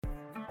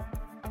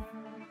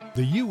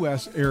The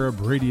U.S.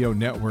 Arab Radio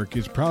Network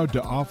is proud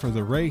to offer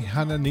the Ray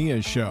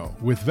Hanania Show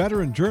with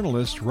veteran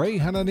journalist Ray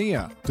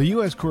Hanania, the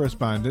U.S.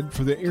 correspondent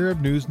for the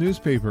Arab News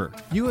newspaper.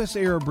 U.S.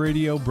 Arab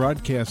Radio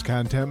broadcasts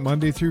content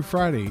Monday through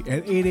Friday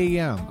at 8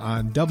 a.m.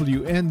 on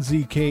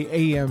WNZK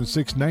AM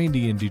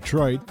 690 in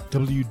Detroit,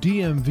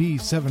 WDMV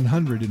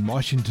 700 in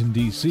Washington,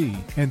 D.C.,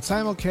 and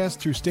simulcast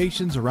through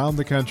stations around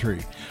the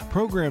country.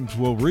 Programs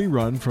will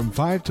rerun from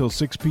 5 till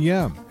 6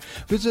 p.m.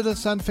 Visit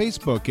us on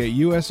Facebook at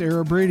U.S.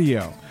 Arab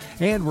Radio.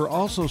 And we're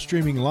also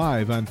streaming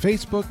live on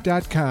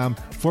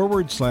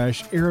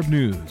Facebook.com/Arab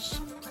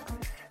News.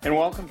 And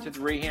welcome to the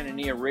Ray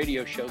Hanania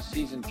Radio Show,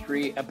 Season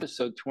 3,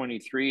 Episode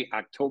 23,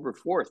 October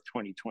 4th,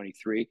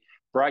 2023,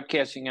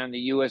 broadcasting on the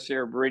U.S.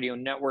 Arab Radio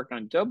Network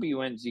on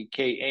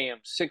WNZK AM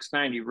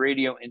 690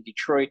 Radio in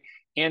Detroit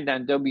and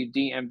on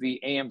WDMV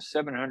AM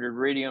 700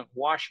 Radio in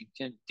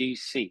Washington,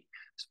 D.C.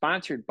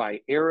 Sponsored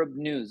by Arab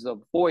News, the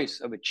voice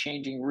of a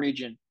changing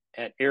region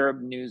at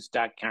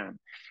arabnews.com.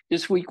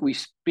 This week, we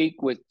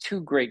speak with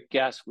two great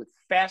guests with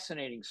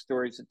fascinating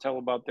stories to tell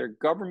about their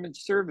government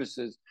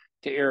services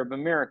to Arab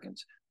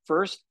Americans.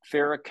 First,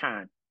 Farrah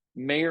Khan,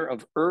 mayor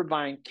of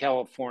Irvine,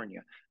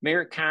 California.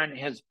 Mayor Khan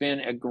has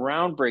been a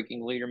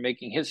groundbreaking leader,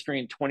 making history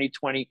in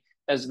 2020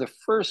 as the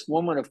first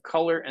woman of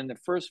color and the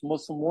first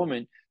Muslim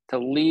woman to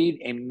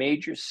lead a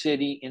major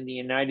city in the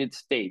United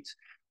States.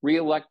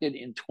 Re-elected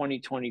in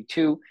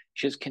 2022,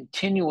 she has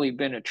continually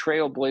been a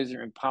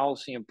trailblazer in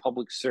policy and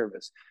public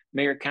service.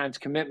 Mayor Khan's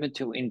commitment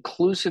to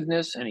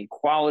inclusiveness and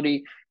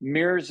equality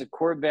mirrors the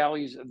core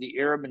values of the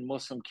Arab and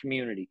Muslim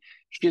community.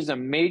 She is a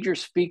major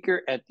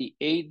speaker at the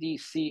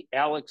ADC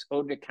Alex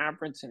Oda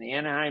Conference in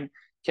Anaheim,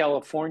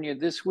 California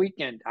this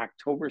weekend,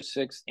 October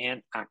 6th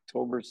and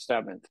October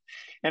 7th.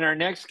 And our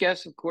next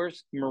guest, of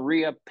course,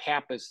 Maria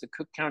Pappas, the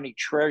Cook County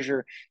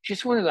Treasurer.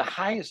 She's one of the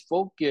highest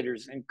vote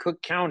getters in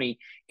Cook County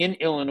in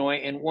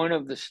Illinois and one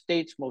of the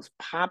state's most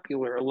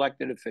popular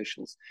elected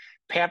officials.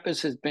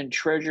 Pappas has been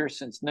treasurer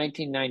since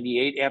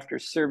 1998 after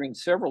serving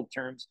several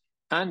terms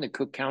on the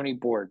Cook County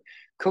Board.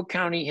 Cook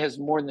County has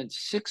more than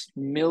 6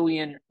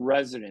 million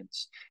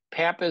residents.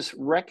 Pappas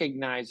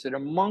recognized that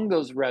among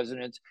those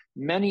residents,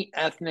 many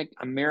ethnic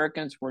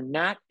Americans were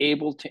not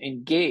able to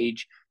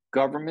engage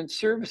government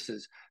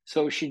services.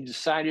 So she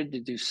decided to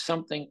do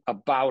something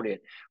about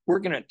it. We're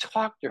going to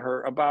talk to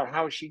her about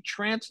how she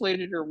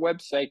translated her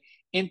website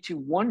into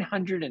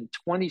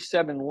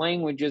 127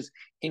 languages,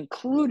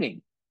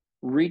 including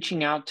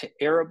reaching out to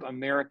Arab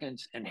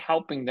Americans and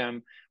helping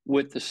them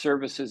with the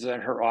services that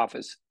her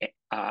office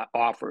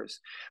offers.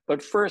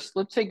 But first,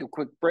 let's take a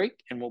quick break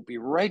and we'll be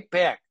right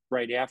back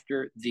right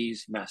after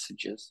these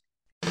messages.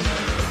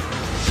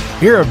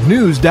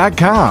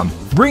 ArabNews.com,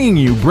 bringing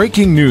you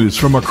breaking news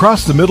from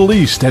across the Middle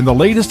East and the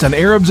latest on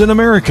Arabs in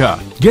America.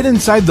 Get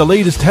inside the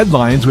latest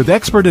headlines with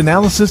expert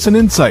analysis and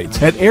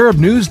insights at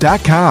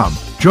ArabNews.com.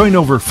 Join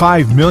over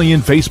 5 million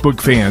Facebook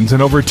fans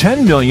and over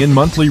 10 million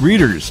monthly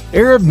readers.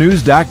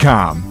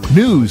 ArabNews.com,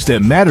 news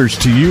that matters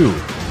to you.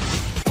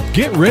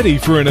 Get ready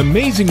for an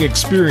amazing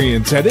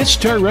experience at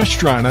Ishtar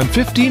Restaurant on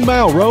 15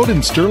 Mile Road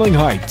in Sterling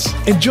Heights.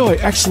 Enjoy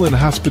excellent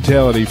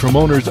hospitality from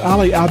owners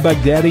Ali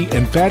Al-Baghdadi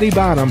and Fatty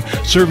Bonham,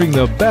 serving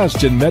the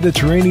best in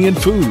Mediterranean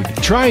food.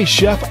 Try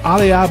Chef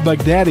Ali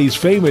Al-Baghdadi's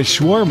famous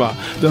shawarma,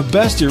 the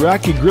best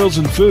Iraqi grills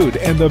and food,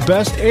 and the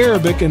best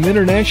Arabic and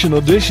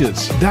international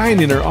dishes.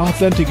 Dine in our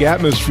authentic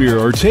atmosphere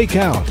or take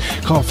out.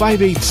 Call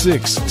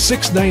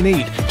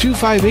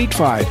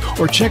 586-698-2585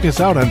 or check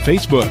us out on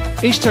Facebook.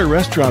 Ishtar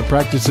Restaurant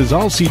practices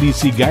all CDC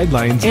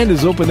guidelines and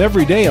is open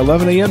every day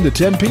 11 a.m. to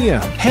 10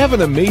 p.m. Have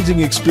an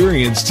amazing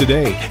experience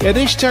today at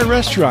Ishtar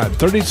Restaurant,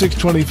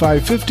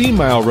 3625 15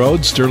 Mile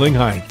Road, Sterling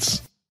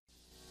Heights.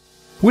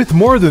 With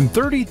more than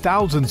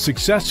 30,000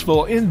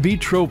 successful in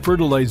vitro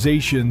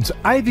fertilizations,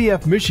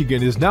 IVF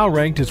Michigan is now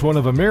ranked as one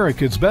of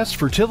America's best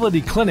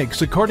fertility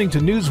clinics according to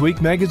Newsweek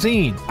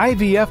magazine.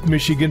 IVF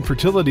Michigan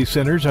fertility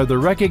centers are the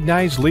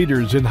recognized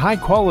leaders in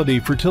high-quality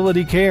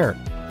fertility care.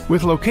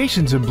 With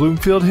locations in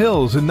Bloomfield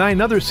Hills and 9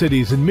 other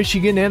cities in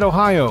Michigan and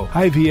Ohio,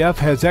 IVF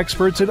has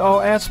experts in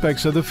all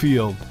aspects of the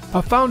field.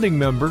 A founding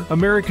member,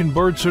 American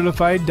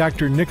board-certified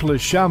Dr.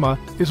 Nicholas Shama,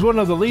 is one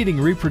of the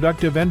leading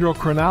reproductive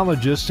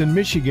endocrinologists in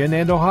Michigan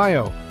and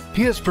Ohio.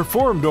 He has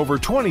performed over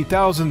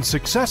 20,000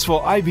 successful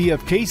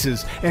IVF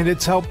cases, and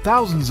it's helped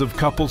thousands of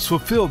couples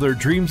fulfill their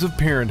dreams of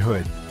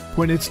parenthood.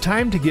 When it's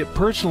time to get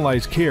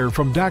personalized care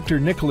from Dr.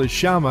 Nicholas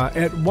Shama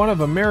at one of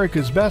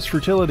America's best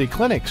fertility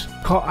clinics,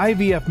 call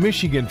IVF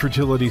Michigan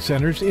Fertility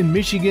Centers in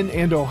Michigan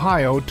and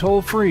Ohio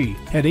toll-free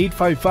at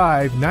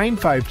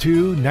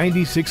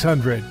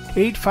 855-952-9600,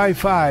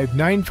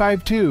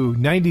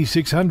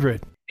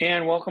 855-952-9600.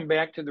 And welcome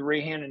back to the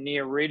Ray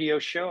Hanania Radio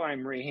Show.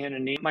 I'm Ray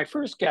Hanania. My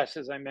first guest,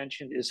 as I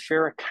mentioned, is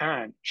Farrah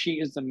Khan. She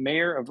is the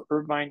mayor of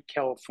Irvine,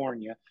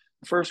 California,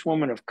 the first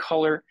woman of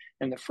color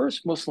and the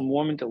first Muslim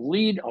woman to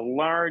lead a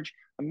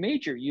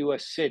major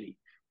U.S. city.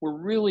 We're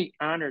really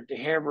honored to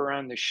have her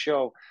on the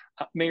show.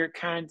 Mayor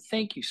Khan,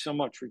 thank you so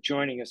much for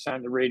joining us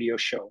on the radio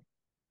show.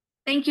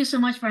 Thank you so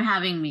much for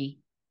having me.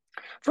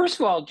 First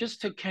of all,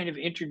 just to kind of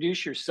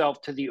introduce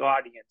yourself to the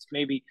audience,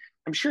 maybe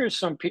I'm sure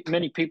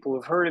many people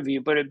have heard of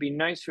you, but it'd be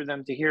nice for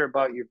them to hear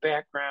about your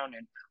background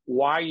and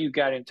why you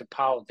got into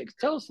politics.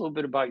 Tell us a little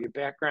bit about your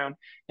background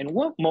and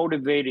what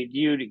motivated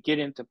you to get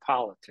into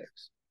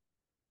politics.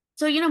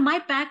 So, my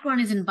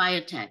background is in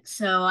biotech.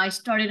 So I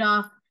started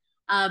off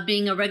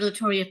being a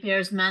regulatory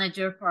affairs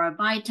manager for a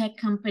biotech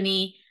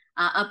company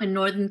up in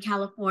Northern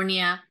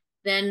California.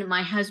 Then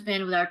my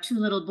husband, with our two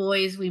little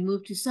boys, we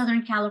moved to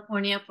Southern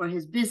California for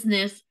his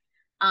business.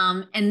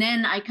 And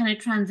then I kind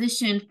of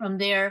transitioned from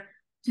there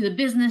to the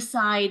business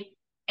side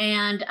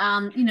and,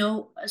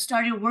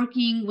 started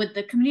working with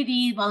the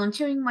community,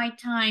 volunteering my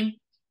time,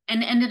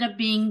 and ended up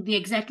being the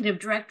executive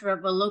director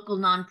of a local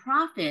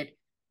nonprofit.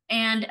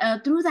 And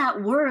through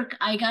that work,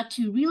 I got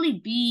to really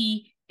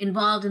be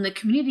involved in the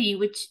community,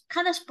 which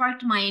kind of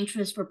sparked my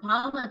interest for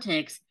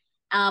politics,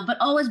 but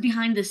always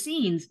behind the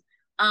scenes.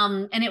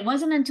 And it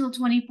wasn't until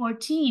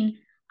 2014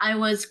 I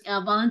was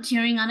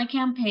volunteering on a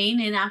campaign,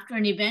 and after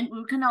an event, we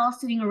were kind of all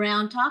sitting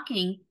around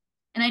talking,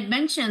 and I'd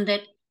mentioned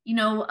that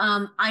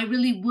I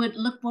really would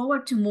look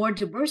forward to more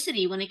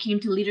diversity when it came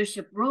to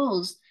leadership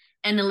roles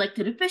and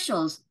elected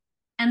officials.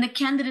 And the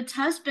candidate's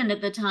husband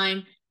at the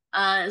time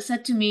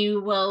said to me,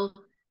 "Well,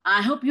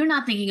 I hope you're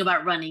not thinking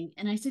about running."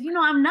 And I said,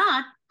 "I'm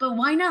not, but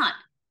why not?"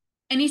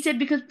 And he said,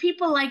 "Because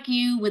people like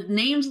you with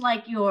names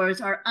like yours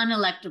are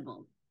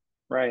unelectable."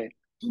 Right.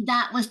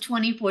 That was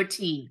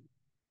 2014.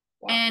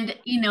 Wow. And,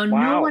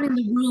 wow. No one in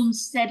the room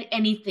said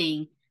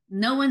anything.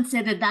 No one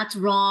said that that's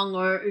wrong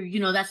or,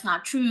 that's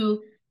not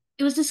true.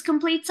 It was just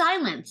complete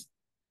silence.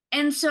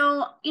 And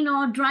so,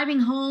 driving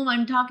home,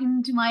 I'm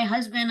talking to my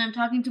husband, I'm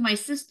talking to my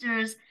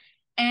sisters,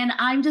 and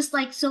I'm just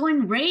like so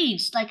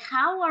enraged. Like,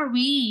 how are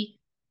we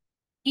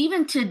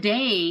even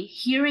today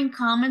hearing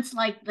comments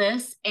like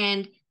this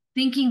and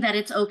thinking that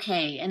it's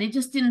okay? And it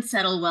just didn't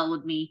settle well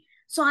with me.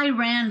 So I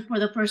ran for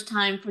the first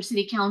time for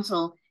city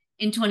council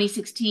in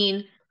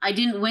 2016. I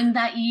didn't win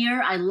that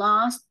year. I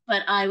lost,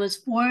 but I was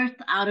fourth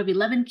out of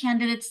 11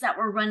 candidates that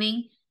were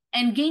running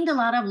and gained a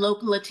lot of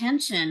local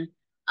attention.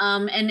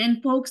 And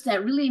then folks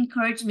that really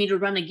encouraged me to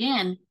run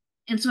again.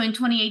 And so in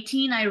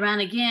 2018, I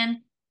ran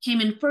again, came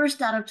in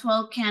first out of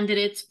 12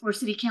 candidates for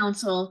city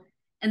council.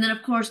 And then,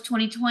 of course,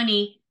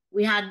 2020,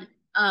 we had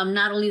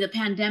not only the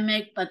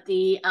pandemic, but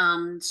the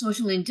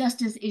social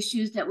injustice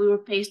issues that we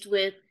were faced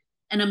with.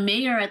 And a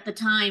mayor at the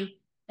time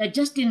that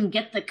just didn't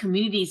get the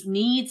community's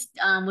needs,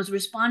 was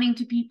responding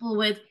to people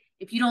with,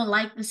 "If you don't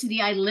like the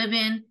city I live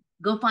in,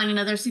 go find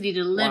another city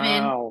to live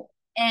in."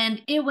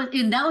 And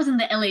that was in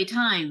the LA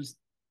Times.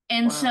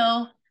 And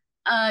so,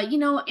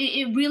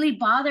 it really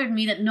bothered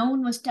me that no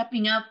one was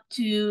stepping up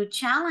to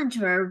challenge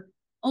her,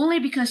 only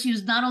because she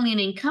was not only an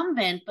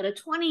incumbent, but a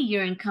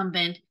 20-year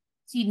incumbent.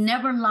 She'd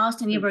never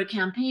lost any of her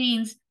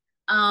campaigns.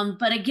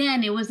 But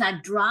again, it was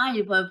that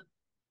drive of,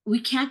 we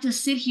can't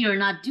just sit here and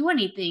not do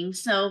anything.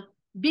 So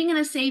being in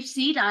a safe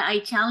seat, I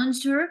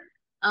challenged her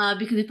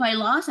because if I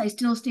lost, I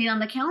still stayed on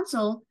the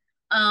council.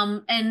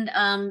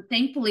 And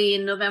thankfully,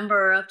 in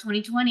November of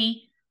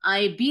 2020,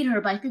 I beat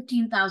her by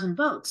 15,000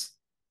 votes.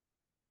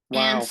 Wow.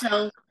 And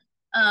so,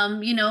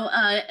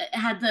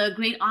 had the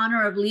great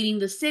honor of leading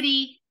the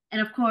city, and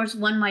of course,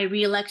 won my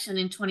re-election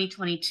in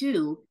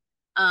 2022,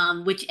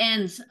 which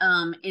ends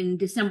in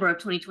December of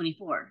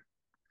 2024.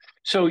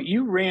 So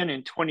you ran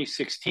in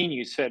 2016,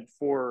 you said,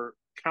 for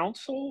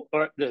council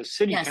or the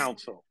city Yes,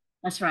 council.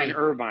 That's right. In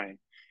Irvine.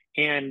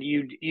 And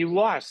you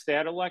lost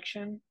that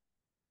election?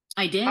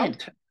 I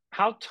did.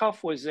 How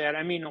tough was that?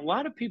 I mean, a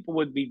lot of people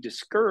would be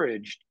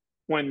discouraged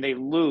when they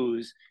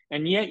lose,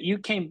 and yet you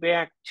came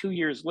back 2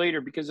 years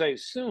later, because I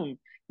assume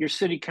your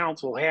city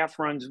council half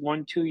runs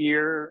 1 2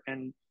 year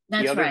and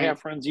That's the other right.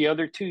 half runs the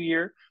other 2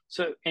 year.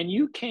 So, and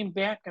you came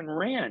back and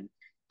ran.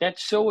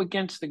 That's so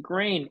against the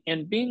grain.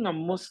 And being a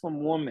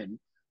Muslim woman,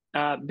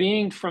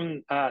 being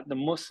from the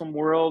Muslim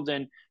world,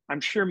 and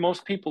I'm sure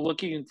most people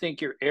look at you and think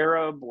you're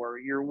Arab or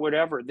you're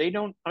whatever. They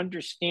don't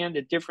understand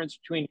the difference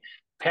between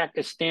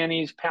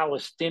Pakistanis,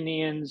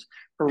 Palestinians,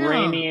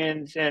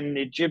 Iranians, and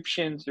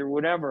Egyptians or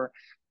whatever.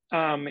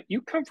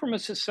 You come from a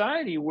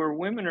society where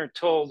women are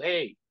told,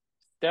 "Hey,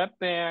 step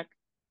back,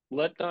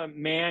 let the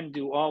man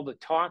do all the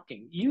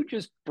talking." You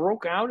just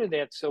broke out of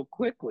that so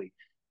quickly.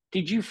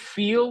 Did you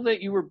feel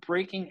that you were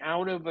breaking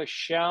out of a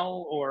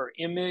shell or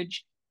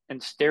image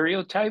and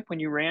stereotype when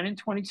you ran in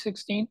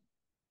 2016?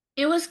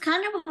 It was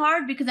kind of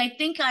hard because I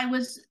think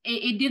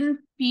it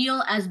didn't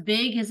feel as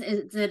big as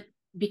it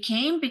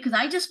became, because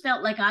I just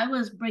felt like I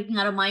was breaking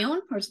out of my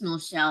own personal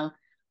shell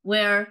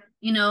where,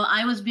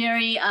 I was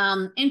very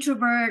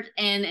introvert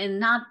and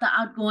not the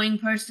outgoing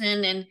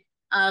person and,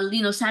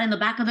 sat in the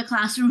back of the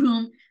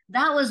classroom.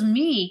 That was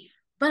me.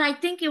 But I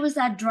think it was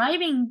that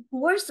driving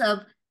force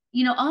of,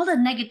 all the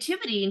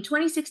negativity. In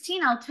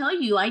 2016, I'll tell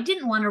you, I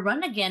didn't want to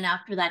run again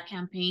after that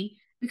campaign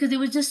because it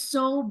was just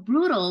so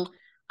brutal.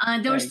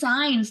 There were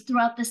signs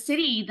throughout the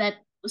city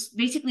that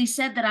basically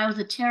said that I was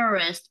a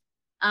terrorist,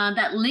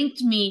 that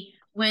linked me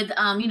with,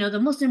 the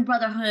Muslim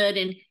Brotherhood,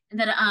 and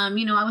that,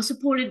 I was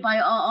supported by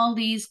all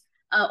these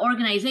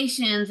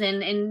organizations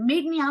and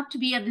made me out to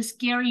be this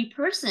scary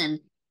person.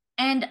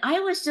 And I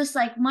was just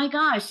like, my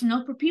gosh,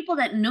 for people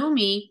that know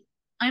me,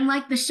 I'm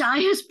like the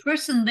shyest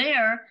person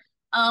there.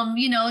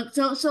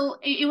 So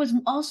it was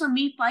also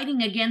me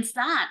fighting against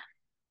that.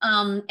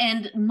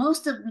 And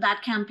most of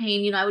that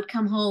campaign, I would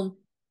come home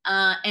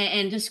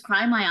and just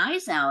cry my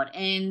eyes out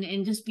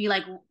and just be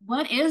like,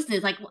 what is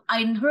this? Like,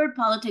 I heard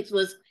politics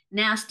was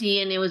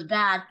nasty and it was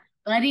bad,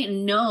 but I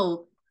didn't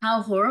know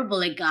how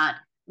horrible it got,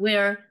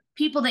 where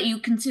people that you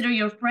consider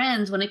your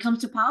friends when it comes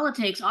to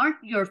politics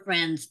aren't your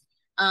friends.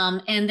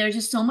 And there's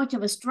just so much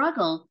of a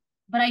struggle.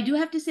 But I do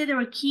have to say there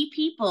were key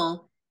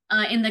people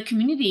in the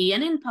community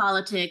and in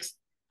politics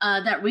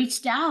that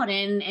reached out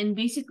and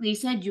basically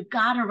said, you've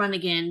got to run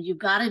again. You've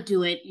got to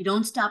do it. You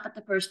don't stop at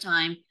the first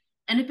time.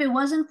 And if it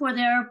wasn't for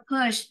their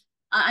push,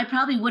 I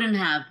probably wouldn't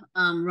have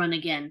run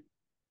again.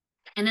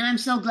 And then I'm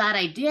so glad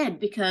I did,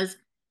 because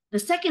the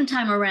second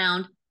time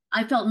around,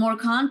 I felt more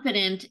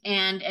confident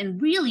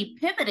and really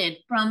pivoted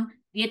from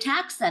the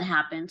attacks that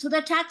happened. So the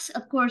attacks,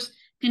 of course,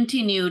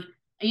 continued,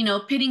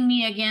 pitting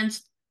me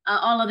against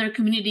all other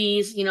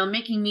communities,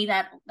 making me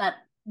that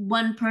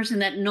one person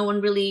that no one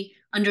really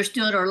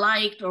understood or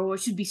liked or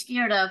should be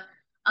scared of.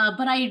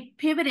 But I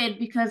pivoted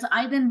because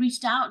I then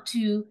reached out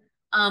to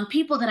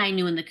people that I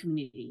knew in the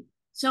community.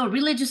 So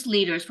religious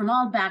leaders from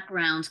all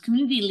backgrounds,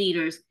 community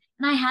leaders,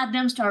 and I had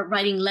them start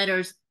writing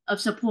letters of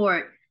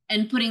support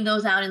and putting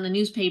those out in the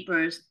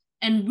newspapers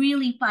and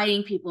really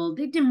fighting people.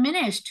 They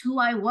diminished who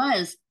I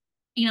was.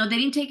 They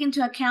didn't take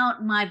into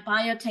account my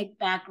biotech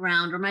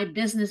background or my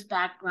business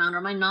background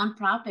or my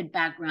nonprofit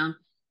background.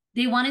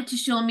 They wanted to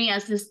show me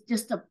as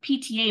just a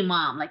PTA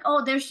mom, like,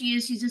 oh, there she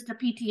is. She's just a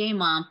PTA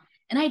mom.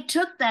 And I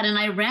took that and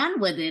I ran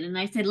with it. And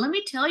I said, let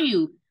me tell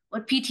you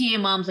what PTA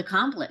moms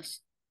accomplish.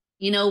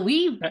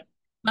 We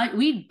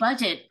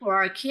budget for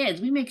our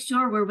kids. We make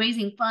sure we're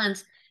raising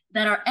funds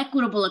that are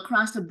equitable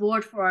across the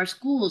board for our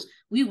schools.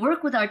 We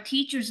work with our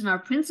teachers and our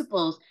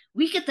principals.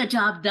 We get the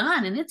job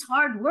done, and it's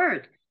hard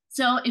work.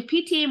 So if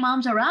PTA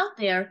moms are out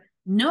there,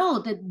 know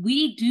that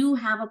we do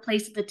have a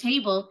place at the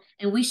table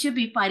and we should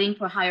be fighting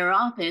for higher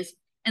office.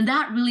 And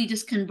that really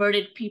just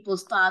converted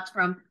people's thoughts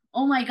from,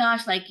 oh my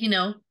gosh,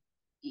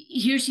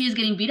 here she is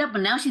getting beat up,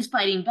 but now she's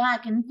fighting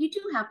back. And you do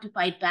have to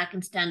fight back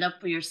and stand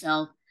up for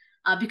yourself.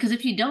 Because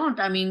if you don't,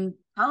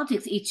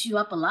 politics eats you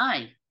up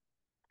alive.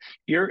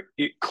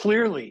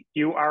 Clearly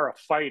you are a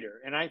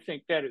fighter, and I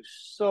think that is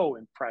so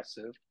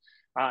impressive.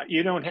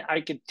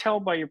 I could tell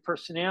by your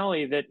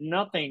personality that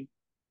nothing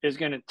is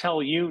going to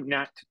tell you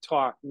not to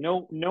talk.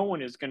 No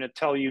one is going to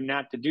tell you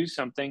not to do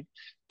something.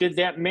 Did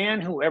that man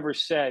who ever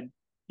said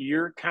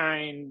you're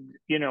kind,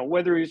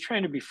 whether he was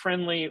trying to be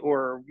friendly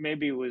or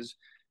maybe it was,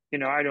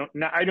 I don't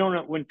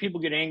know. When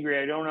people get angry,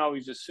 I don't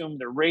always assume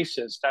they're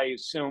racist. I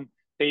assume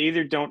they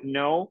either don't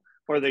know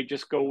or they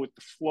just go with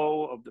the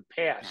flow of the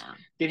past. No.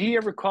 Did he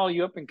ever call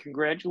you up and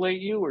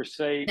congratulate you or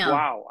say, No.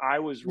 wow, I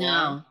was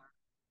wrong? No.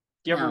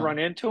 Did you ever run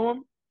into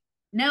him?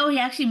 No, he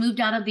actually moved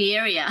out of the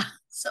area.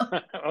 So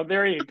oh,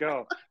 there you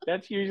go.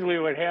 That's usually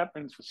what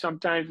happens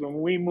sometimes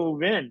when we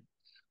move in.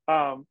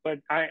 But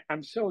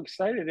I'm so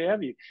excited to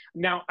have you.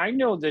 Now, I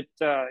know that,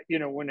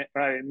 when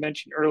I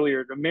mentioned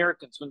earlier, the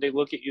Americans, when they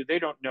look at you, they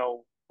don't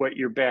know what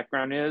your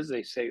background is.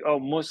 They say, oh,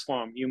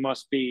 Muslim, you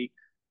must be.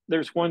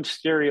 There's one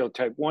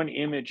stereotype, one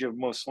image of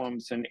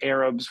Muslims and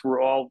Arabs.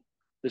 We're all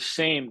the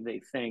same,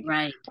 they think.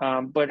 Right.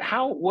 But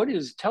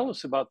tell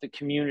us about the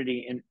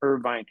community in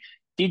Irvine.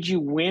 Did you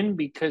win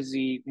because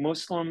the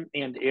Muslim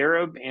and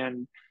Arab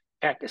and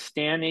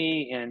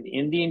Pakistani and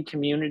Indian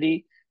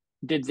community,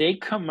 did they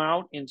come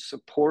out in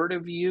support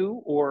of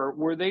you, or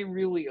were they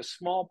really a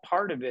small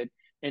part of it?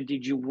 And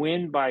did you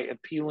win by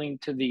appealing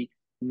to the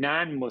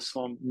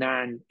non-Muslim,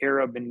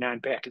 non-Arab, and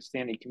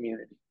non-Pakistani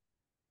community?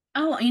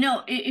 Oh,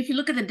 if you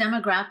look at the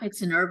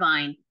demographics in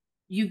Irvine,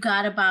 you've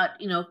got about,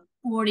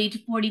 40 to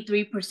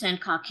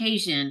 43%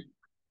 Caucasian.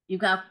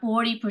 You've got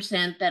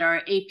 40% that are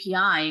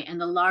API, and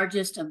the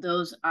largest of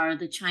those are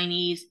the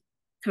Chinese,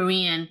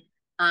 Korean,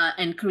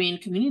 and Korean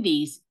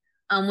communities.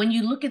 When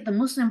you look at the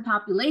Muslim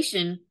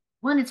population,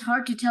 one, it's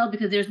hard to tell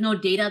because there's no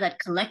data that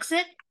collects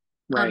it,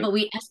 right. But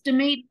we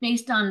estimate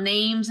based on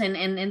names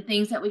and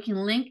things that we can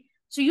link.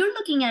 So you're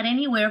looking at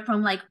anywhere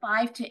from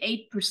 5 to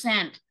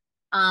 8%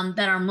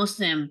 that are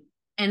Muslim,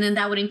 and then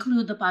that would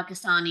include the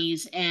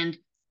Pakistanis and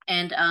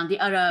the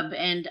Arab,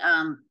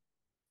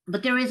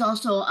 but there is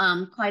also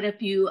quite a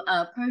few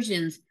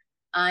Persians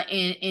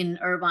in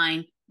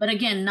Irvine, but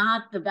again,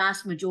 not the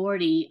vast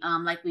majority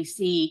like we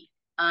see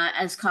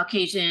as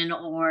Caucasian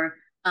or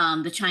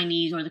the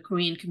Chinese or the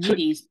Korean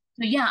communities.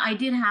 So yeah, I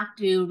did have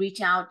to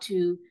reach out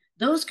to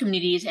those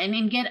communities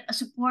and get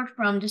support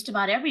from just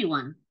about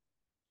everyone.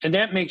 And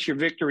that makes your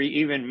victory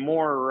even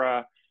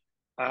more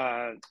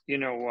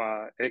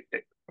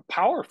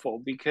powerful,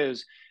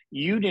 because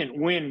you didn't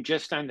win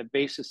just on the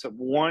basis of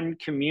one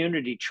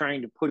community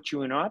trying to put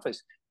you in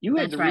office. You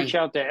had to reach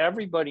out to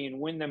everybody and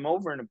win them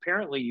over, and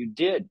apparently you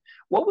did.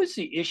 What was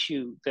the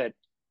issue that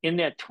in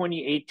that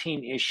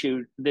 2018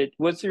 issue,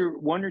 was there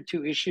one or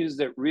two issues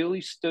that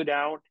really stood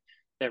out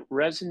that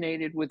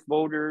resonated with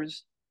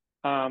voters,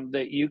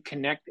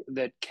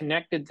 that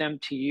connected them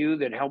to you,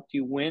 that helped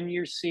you win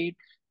your seat?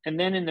 And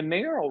then in the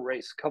mayoral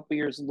race a couple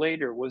years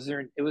later, was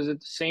it the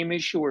same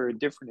issue or a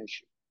different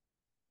issue?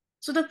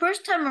 So the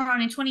first time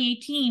around in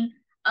 2018,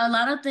 a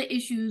lot of the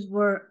issues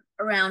were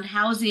around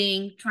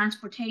housing,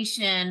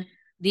 transportation,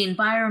 the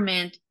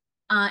environment,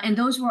 and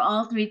those were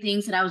all three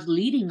things that I was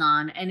leading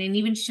on, and it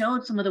even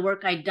showed some of the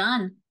work I'd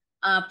done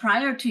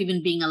prior to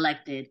even being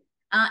elected.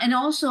 And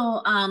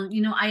also,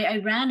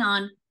 I ran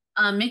on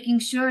making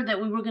sure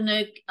that we were going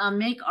to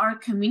make our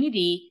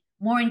community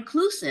more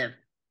inclusive.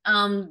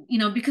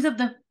 Because of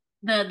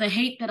the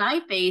hate that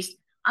I faced,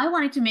 I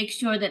wanted to make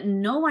sure that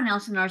no one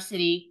else in our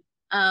city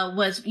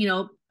was,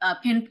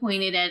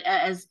 pinpointed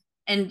as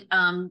and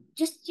the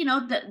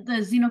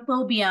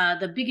xenophobia,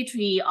 the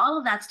bigotry, all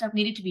of that stuff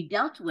needed to be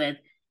dealt with.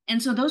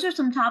 And so those are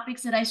some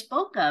topics that I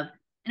spoke of.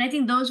 And I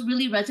think those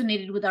really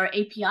resonated with our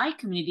API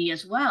community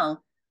as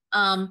well.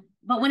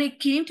 But when it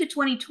came to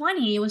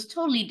 2020, it was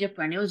totally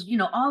different. It was,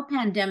 all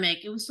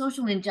pandemic. It was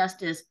social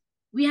injustice.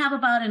 We have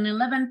about an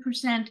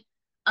 11%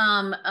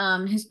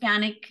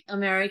 Hispanic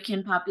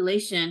American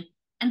population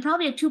and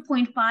probably a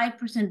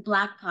 2.5%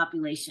 Black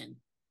population.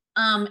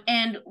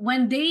 And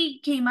when they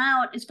came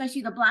out,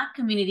 especially the Black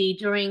community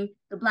during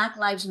the Black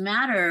Lives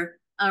Matter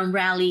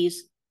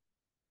rallies,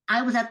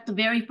 I was at the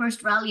very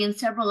first rally and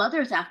several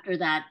others after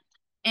that.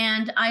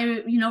 And I,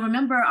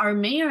 remember our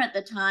mayor at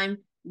the time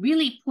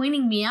really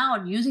pointing me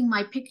out, using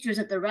my pictures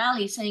at the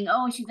rally, saying,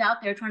 "Oh, she's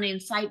out there trying to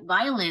incite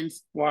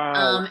violence."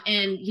 Wow.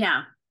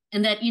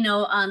 And that,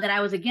 that I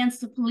was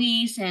against the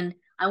police and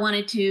I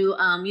wanted to,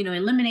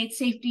 eliminate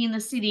safety in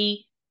the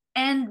city.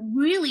 And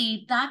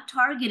really that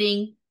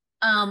targeting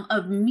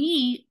of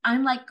me,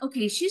 I'm like,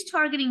 okay, she's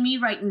targeting me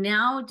right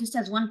now just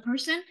as one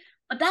person,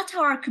 but that's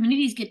how our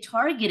communities get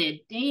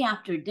targeted day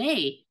after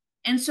day.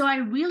 And so I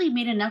really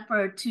made an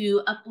effort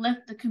to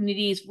uplift the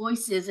community's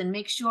voices and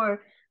make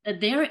sure that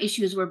their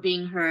issues were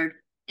being heard.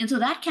 And so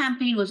that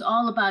campaign was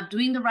all about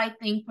doing the right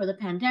thing for the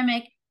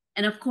pandemic.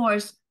 And of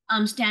course,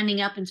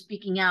 standing up and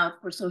speaking out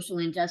for social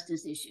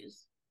injustice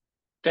issues.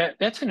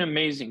 That's an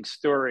amazing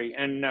story.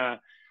 And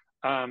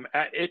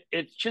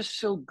it's just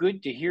so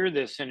good to hear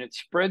this, and it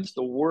spreads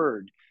the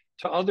word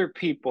to other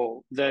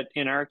people that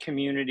in our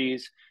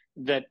communities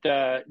that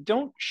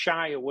don't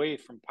shy away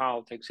from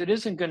politics. It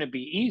isn't going to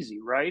be easy,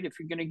 right? If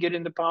you're going to get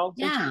into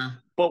politics. Yeah.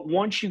 But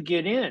once you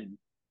get in,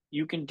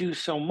 you can do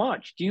so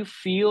much. Do you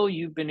feel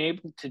you've been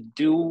able to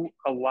do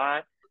a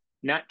lot,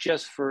 not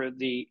just for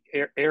the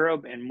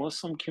Arab and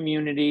Muslim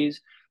communities,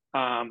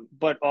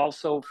 but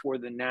also for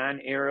the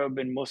non-Arab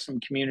and Muslim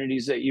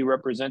communities that you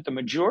represent, the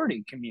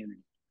majority community?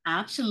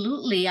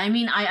 Absolutely. I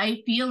mean,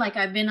 I feel like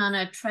I've been on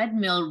a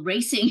treadmill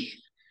racing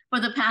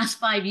for the past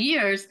 5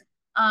 years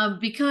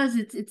because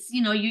it's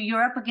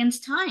you're up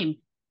against time.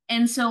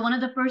 And so one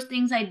of the first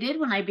things I did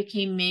when I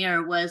became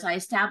mayor was I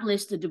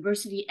established the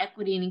Diversity,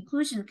 Equity, and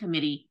Inclusion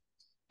Committee.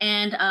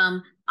 And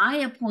I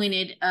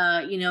appointed,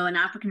 an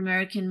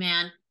African-American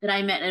man that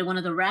I met at one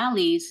of the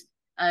rallies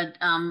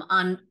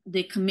on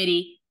the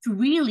committee to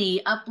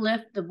really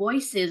uplift the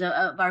voices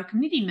of our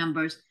community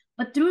members.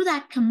 But through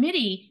that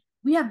committee,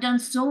 we have done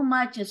so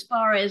much as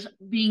far as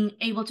being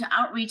able to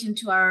outreach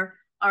into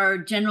our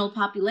general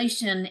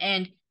population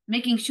and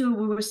making sure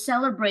we were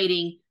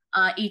celebrating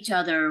each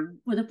other.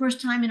 For the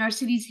first time in our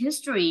city's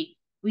history,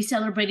 we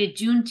celebrated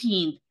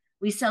Juneteenth,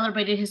 we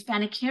celebrated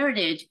Hispanic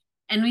Heritage,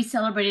 and we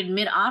celebrated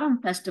Mid-Autumn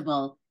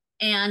Festival.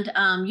 And,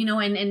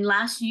 and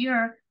last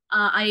year,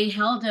 I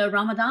held a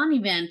Ramadan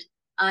event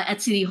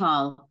at City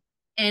Hall,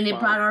 and it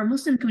brought our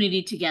Muslim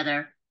community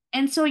together.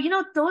 And so,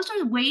 those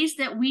are ways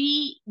that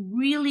we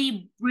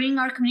really bring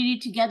our community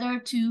together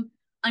to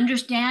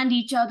understand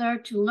each other,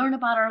 to learn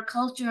about our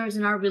cultures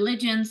and our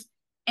religions,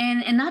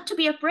 and not to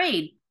be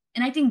afraid.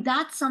 And I think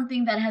that's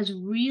something that has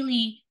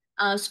really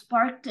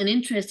sparked an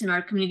interest in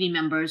our community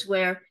members,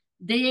 where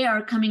they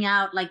are coming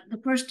out. Like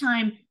the first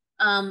time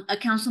a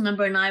council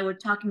member and I were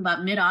talking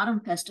about Mid-Autumn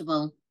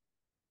Festival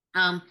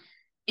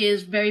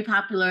is very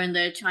popular in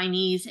the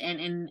Chinese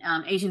and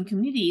Asian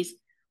communities.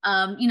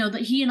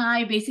 That he and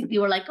I basically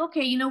were like,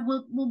 okay,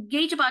 we'll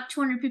gauge about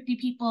 250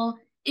 people.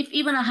 If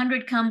even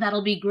 100 come,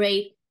 that'll be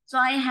great. So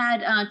I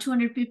had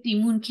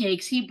 250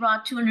 mooncakes. He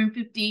brought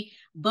 250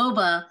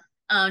 boba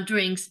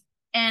drinks,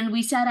 and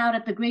we sat out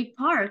at the Great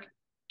Park,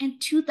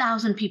 and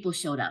 2,000 people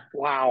showed up.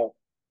 Wow.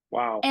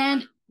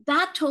 And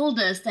that told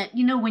us that,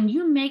 when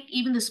you make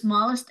even the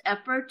smallest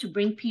effort to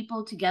bring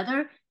people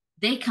together,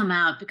 they come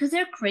out because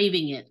they're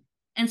craving it.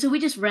 And so we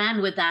just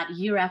ran with that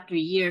year after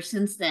year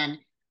since then.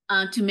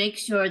 To make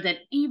sure that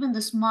even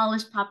the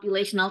smallest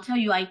population, I'll tell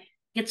you, I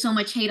get so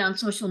much hate on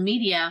social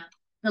media.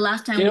 The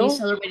last time we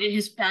celebrated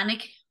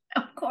Hispanic,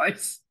 of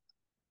course.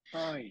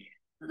 Right.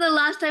 The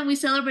last time we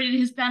celebrated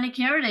Hispanic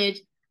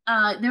Heritage,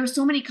 there were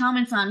so many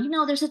comments on,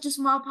 there's such a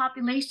small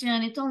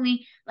population. It's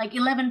only like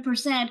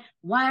 11%.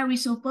 Why are we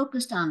so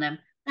focused on them?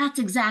 That's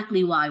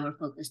exactly why we're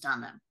focused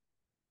on them.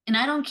 And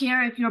I don't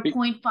care if you're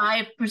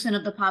 0.5%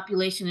 of the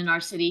population in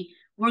our city,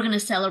 we're going to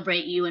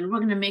celebrate you, and we're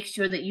going to make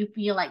sure that you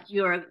feel like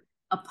you're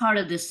a part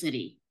of this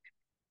city.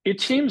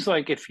 It seems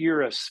like if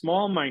you're a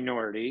small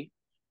minority,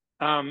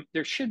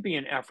 there should be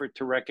an effort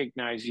to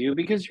recognize you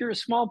because you're a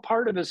small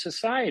part of a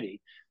society.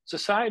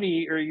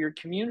 Society or your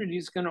community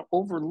is going to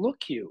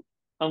overlook you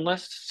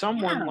unless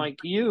someone Yeah. like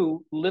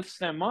you lifts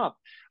them up.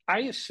 I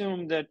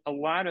assume that a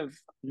lot of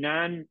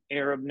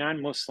non-Arab,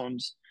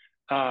 non-Muslims,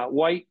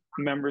 white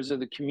members of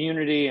the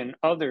community and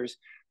others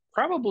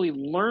probably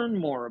learn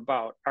more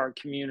about our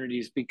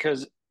communities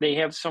because they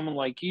have someone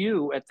like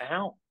you at the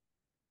helm.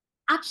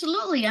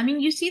 Absolutely. I mean,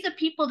 you see the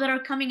people that are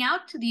coming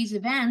out to these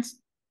events,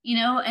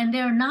 and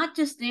they're not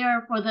just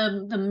there for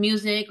the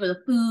music or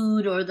the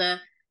food or the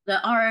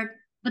art,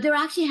 but they're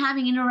actually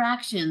having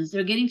interactions.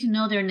 They're getting to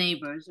know their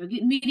neighbors. They're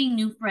meeting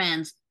new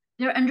friends.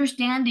 They're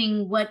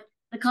understanding what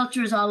the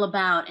culture is all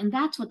about, and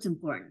that's what's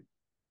important.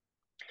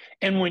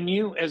 And when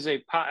you,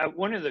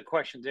 one of the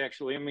questions,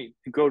 actually, let me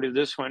go to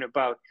this one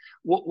about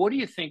what do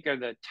you think are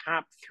the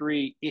top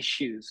three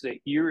issues that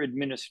your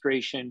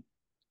administration,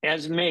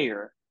 as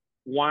mayor,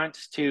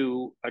 wants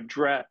to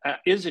address,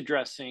 is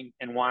addressing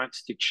and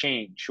wants to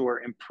change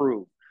or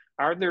improve?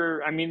 Are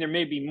there, I mean, there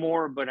may be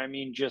more, but I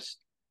mean, just,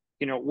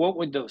 what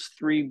would those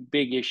three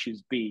big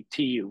issues be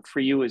to you,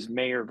 for you as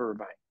mayor of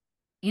Irvine?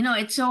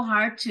 It's so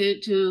hard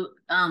to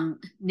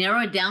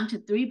narrow it down to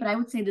three, but I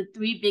would say the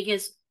three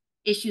biggest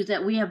issues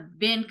that we have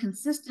been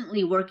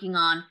consistently working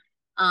on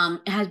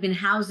has been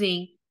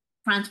housing,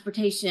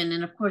 transportation,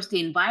 and of course the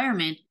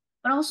environment,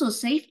 but also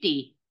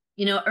safety.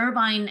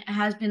 Irvine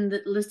has been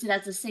listed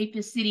as the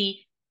safest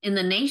city in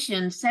the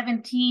nation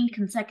 17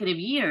 consecutive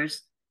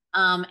years,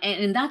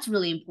 and that's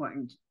really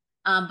important.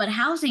 But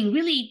housing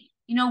really,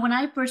 when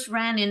I first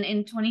ran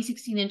in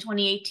 2016 and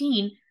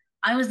 2018,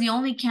 I was the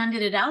only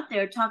candidate out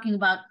there talking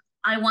about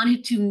I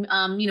wanted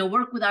to,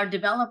 work with our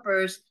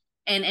developers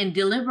and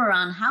deliver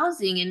on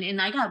housing.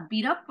 And I got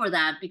beat up for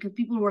that because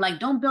people were like,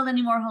 don't build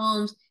any more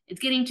homes. It's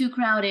getting too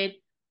crowded.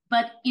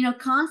 But,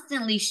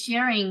 constantly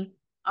sharing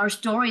our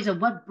stories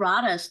of what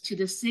brought us to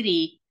the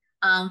city.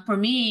 For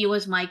me, it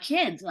was my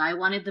kids. I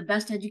wanted the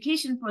best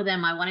education for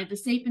them. I wanted the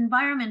safe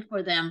environment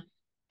for them.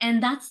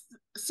 And that's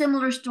a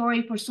similar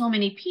story for so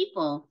many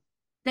people,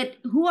 that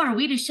who are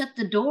we to shut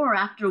the door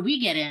after we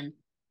get in?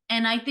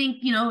 And I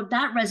think,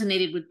 that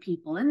resonated with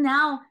people. And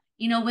now,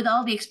 with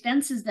all the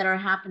expenses that are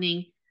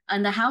happening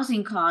and the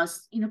housing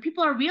costs,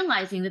 people are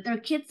realizing that there are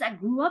kids that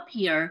grew up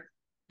here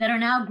that are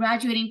now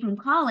graduating from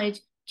college,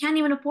 can't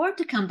even afford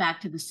to come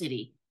back to the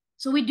city.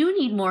 So we do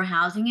need more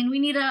housing, and we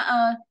need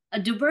a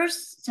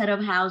diverse set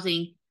of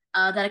housing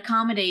that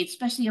accommodates,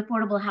 especially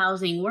affordable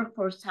housing,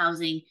 workforce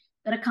housing,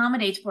 that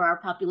accommodates for our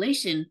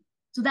population.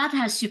 So that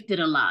has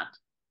shifted a lot.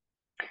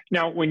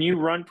 Now, when you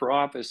run for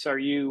office, are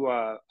you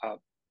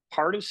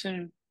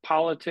partisan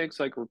politics,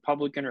 like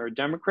Republican or a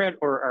Democrat,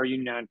 or are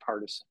you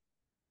nonpartisan?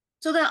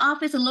 So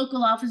the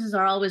local offices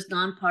are always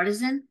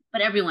nonpartisan,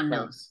 but everyone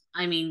knows.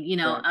 Right. I mean,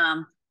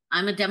 right.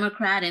 I'm a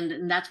Democrat,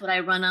 and that's what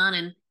I run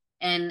on,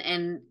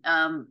 and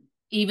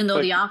even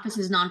though the office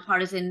is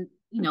nonpartisan,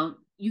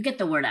 you get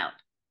the word out.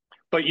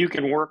 But you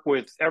can work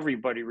with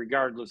everybody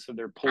regardless of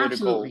their political.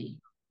 Absolutely.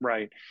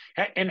 Right.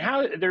 And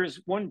how there's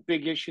one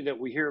big issue that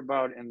we hear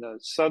about in the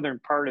southern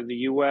part of the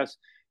U.S.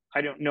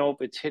 I don't know if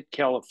it's hit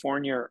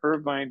California or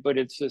Irvine, but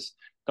it's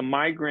the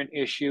migrant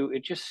issue.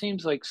 It just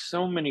seems like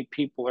so many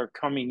people are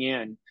coming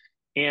in,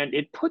 and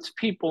it puts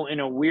people in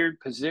a weird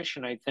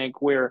position, I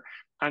think, where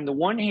on the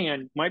one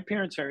hand, my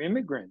parents are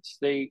immigrants.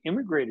 They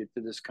immigrated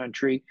to this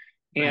country,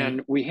 and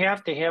right. We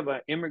have to have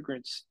an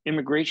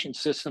immigration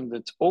system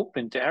that's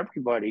open to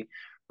everybody.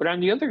 But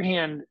on the other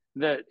hand,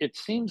 that it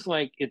seems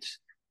like it's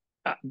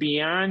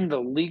beyond the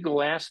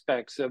legal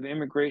aspects of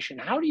immigration.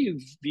 How do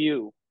you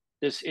view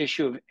this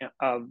issue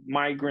of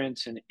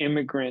migrants and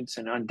immigrants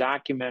and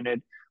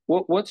undocumented?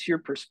 What's your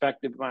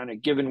perspective on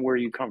it, given where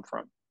you come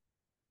from?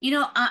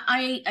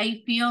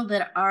 I feel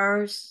that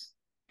our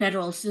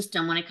federal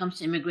system, when it comes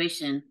to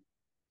immigration,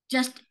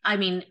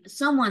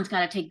 someone's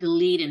got to take the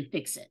lead and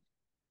fix it.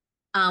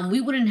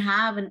 We wouldn't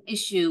have an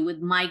issue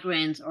with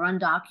migrants or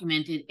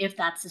undocumented if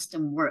that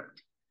system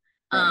worked.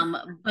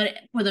 Right. But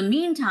for the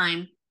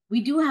meantime,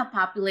 we do have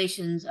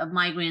populations of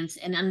migrants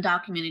and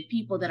undocumented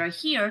people that are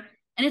here,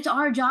 and it's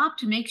our job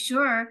to make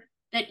sure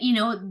that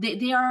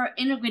they are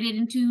integrated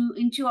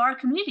into our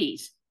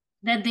communities,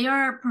 that they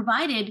are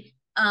provided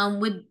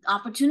with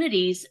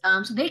opportunities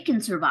so they can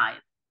survive.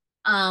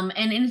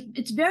 And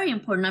it's very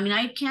important. I mean,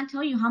 I can't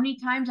tell you how many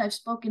times I've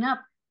spoken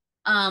up,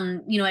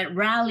 at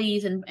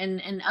rallies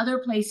and other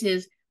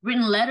places,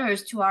 written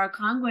letters to our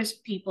Congress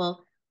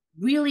people,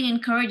 really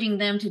encouraging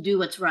them to do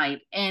what's right.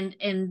 And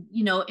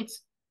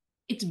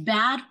it's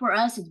bad for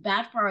us. It's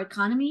bad for our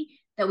economy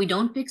that we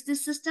don't fix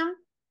this system.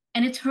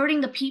 And it's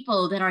hurting the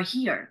people that are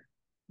here.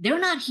 They're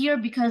not here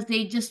because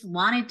they just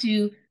wanted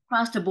to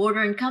cross the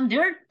border and come.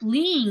 They're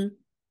fleeing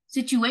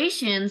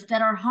situations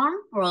that are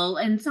harmful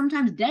and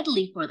sometimes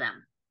deadly for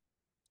them.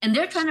 And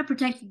they're trying to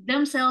protect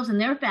themselves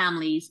and their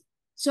families.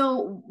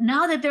 So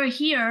now that they're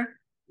here,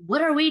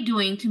 what are we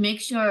doing to make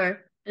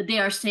sure that they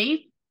are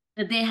safe,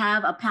 that they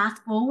have a path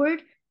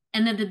forward,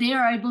 and that they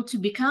are able to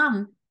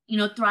become,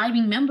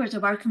 thriving members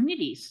of our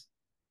communities.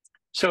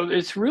 So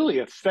it's really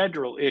a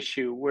federal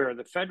issue where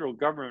the federal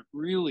government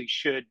really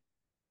should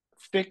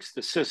fix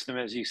the system,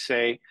 as you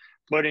say.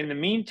 But in the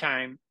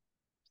meantime,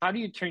 how do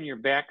you turn your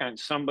back on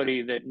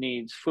somebody that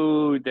needs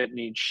food, that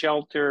needs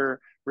shelter,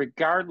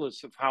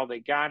 regardless of how they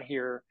got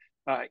here?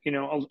 As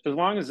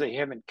long as they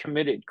haven't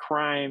committed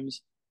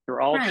crimes,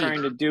 they're all Right.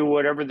 trying to do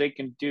whatever they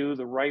can do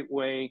the right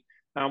way.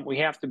 We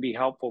have to be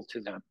helpful to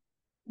them.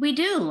 We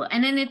do.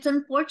 And then it's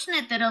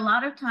unfortunate that a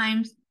lot of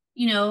times,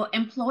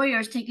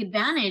 employers take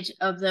advantage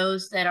of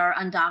those that are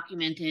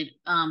undocumented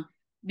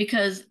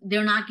because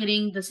they're not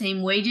getting the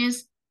same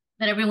wages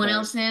that everyone Right.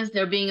 else is.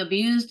 They're being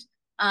abused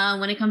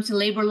when it comes to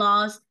labor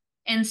laws.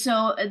 And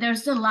so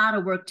there's a lot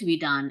of work to be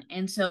done.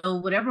 And so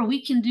whatever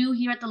we can do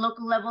here at the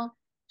local level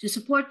to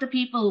support the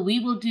people, we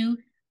will do.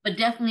 But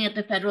definitely at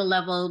the federal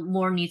level,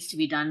 more needs to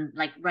be done,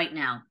 like right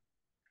now.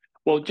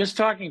 Well, just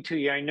talking to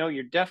you, I know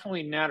you're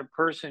definitely not a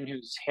person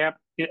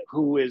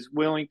who is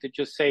willing to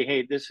just say,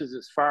 "Hey, this is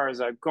as far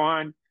as I've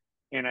gone,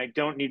 and I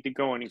don't need to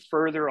go any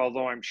further."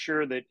 Although I'm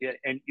sure that,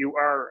 and you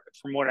are,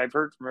 from what I've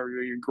heard from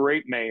you, you're a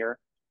great mayor.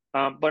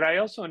 But I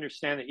also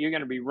understand that you're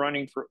going to be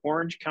running for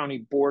Orange County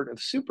Board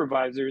of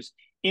Supervisors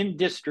in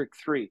District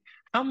 3.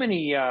 How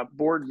many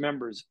board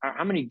members?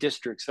 How many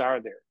districts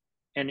are there?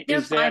 And There are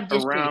is that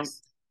 5 around?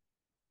 districts.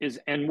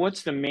 And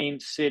what's the main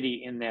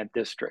city in that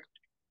district?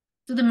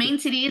 So the main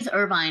city is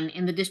Irvine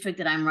in the district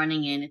that I'm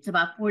running in. It's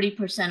about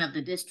 40% of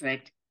the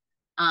district.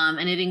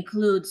 And it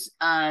includes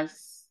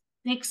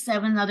 6,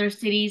 7 other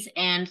cities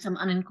and some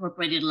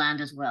unincorporated land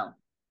as well.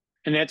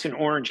 And that's in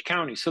Orange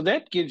County. So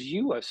that gives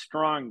you a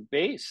strong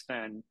base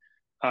then,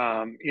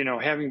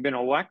 having been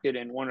elected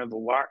in one of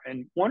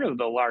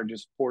the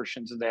largest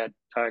portions of that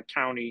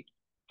county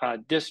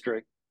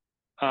district.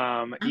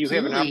 You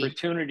have an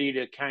opportunity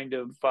to kind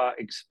of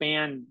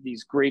expand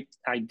these great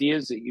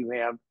ideas that you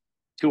have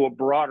to a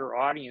broader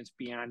audience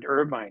beyond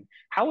Irvine.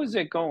 How is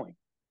it going?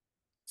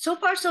 So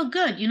far, so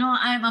good.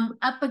 I'm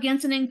up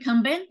against an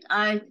incumbent.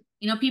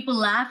 People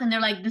laugh and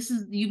they're like,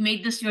 you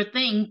made this your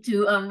thing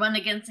to run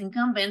against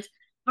incumbents.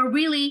 But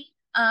really,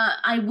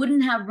 I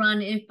wouldn't have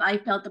run if I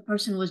felt the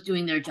person was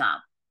doing their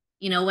job.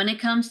 When it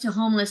comes to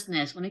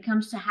homelessness, when it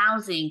comes to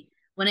housing,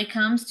 when it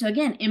comes to,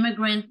 again,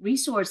 immigrant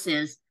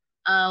resources,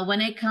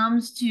 when it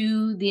comes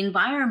to the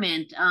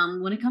environment,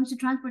 when it comes to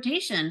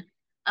transportation,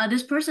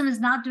 this person is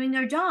not doing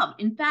their job.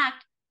 In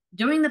fact,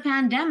 during the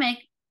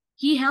pandemic,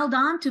 he held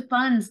on to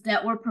funds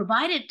that were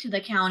provided to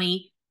the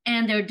county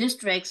and their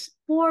districts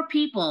for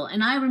people.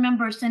 And I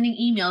remember sending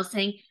emails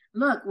saying,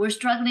 look, we're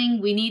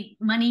struggling. We need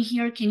money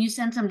here. Can you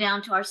send some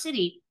down to our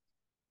city?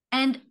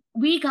 And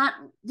we got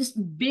just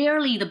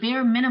barely the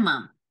bare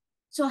minimum.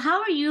 So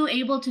how are you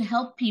able to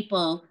help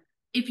people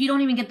if you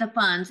don't even get the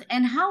funds?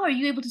 And how are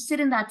you able to sit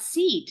in that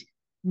seat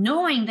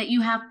knowing that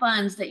you have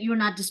funds that you're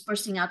not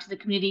dispersing out to the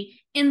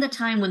community in the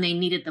time when they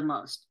need it the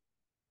most?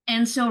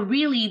 And so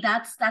really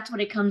that's what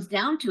it comes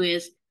down to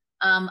is,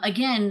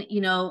 again,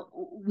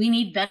 we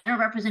need better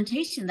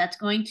representation that's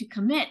going to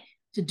commit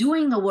to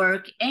doing the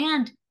work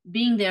and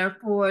being there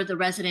for the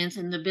residents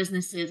and the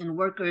businesses and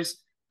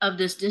workers of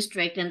this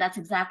district. And that's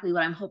exactly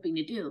what I'm hoping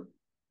to do.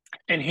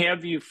 And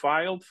have you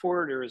filed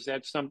for it, or is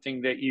that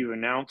something that you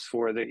announced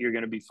for that you're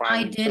going to be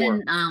filing for? I did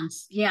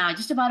announce,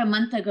 just about a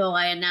month ago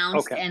I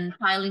announced, Okay. And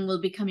filing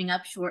will be coming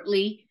up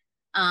shortly.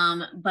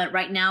 But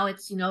right now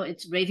it's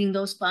raising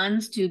those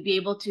funds to be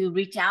able to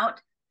reach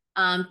out.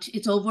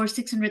 It's over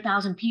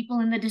 600,000 people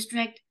in the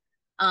district.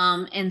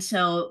 And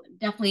so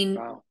definitely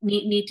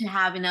need to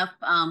have enough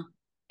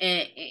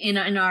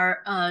in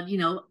our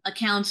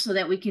accounts so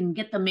that we can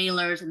get the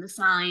mailers and the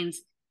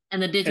signs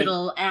and the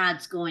digital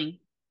ads going.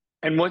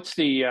 And what's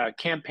the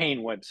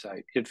campaign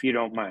website, if you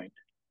don't mind?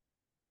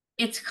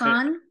 It's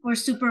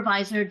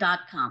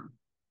khanforsupervisor.com.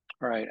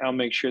 All right, I'll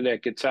make sure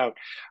that gets out.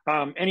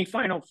 Any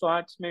final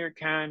thoughts, Mayor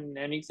Khan?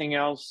 Anything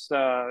else?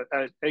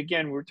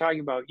 Again, we're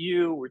talking about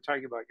you, we're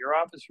talking about your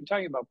office, we're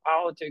talking about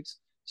politics,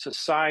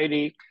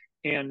 society,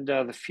 and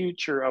the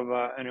future of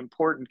an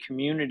important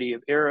community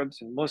of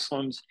Arabs and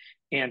Muslims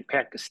and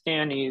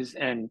Pakistanis,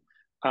 and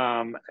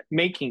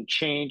making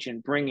change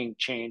and bringing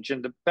change.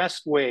 And the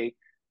best way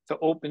to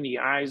open the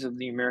eyes of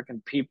the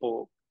American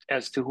people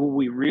as to who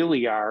we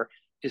really are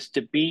is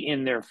to be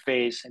in their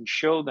face and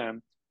show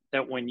them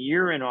that when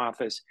you're in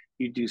office,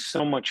 you do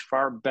so much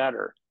far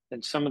better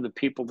than some of the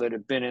people that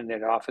have been in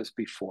that office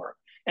before.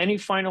 Any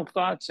final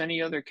thoughts,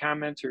 any other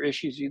comments or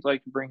issues you'd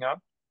like to bring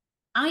up?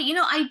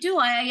 I do.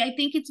 I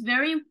think it's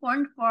very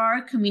important for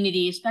our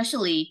community,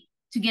 especially,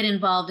 to get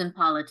involved in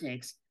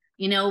politics.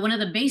 One of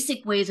the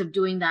basic ways of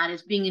doing that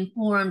is being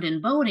informed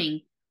and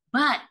voting.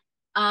 But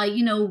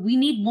we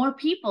need more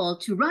people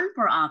to run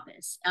for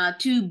office,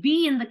 to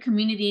be in the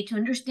community, to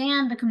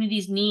understand the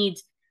community's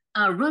needs,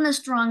 run a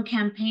strong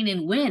campaign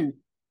and win.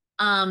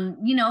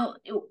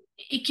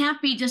 It can't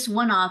be just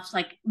one-offs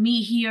like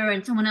me here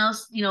and someone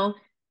else,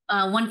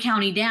 one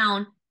county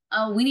down.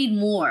 We need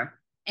more.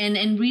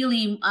 And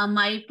really,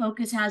 my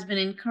focus has been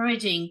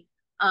encouraging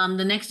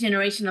the next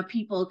generation of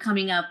people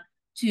coming up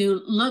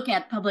to look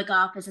at public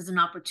office as an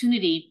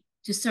opportunity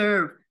to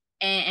serve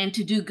and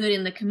to do good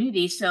in the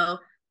community. So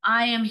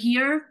I am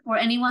here for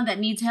anyone that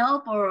needs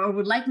help or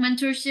would like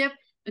mentorship,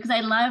 because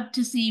I love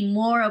to see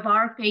more of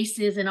our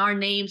faces and our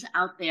names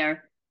out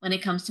there when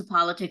it comes to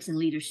politics and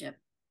leadership.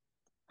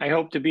 I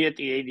hope to be at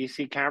the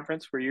ADC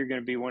conference where you're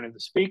going to be one of the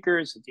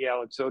speakers at the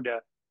Alex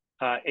Oda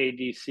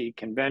ADC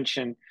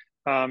convention.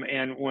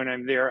 And when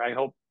I'm there, I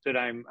hope that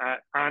I'm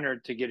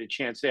honored to get a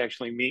chance to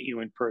actually meet you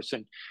in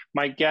person.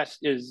 My guest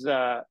is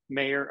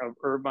Mayor of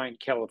Irvine,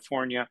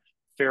 California,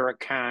 Farrah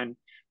Khan.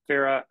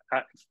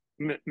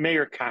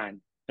 Mayor Khan,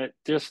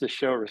 just to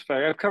show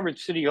respect. I've covered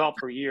City Hall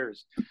for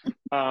years.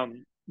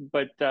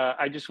 But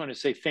I just want to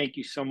say thank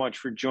you so much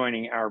for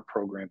joining our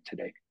program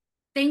today.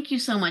 Thank you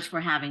so much for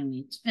having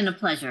me. It's been a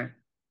pleasure.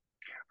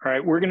 All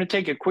right, we're going to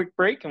take a quick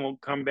break and we'll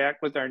come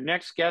back with our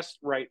next guest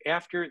right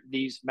after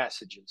these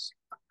messages.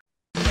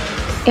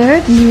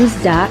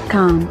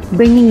 ArabNews.com,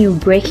 bringing you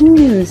breaking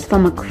news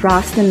from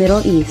across the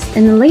Middle East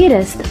and the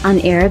latest on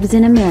Arabs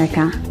in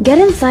America. Get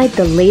inside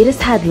the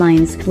latest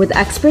headlines with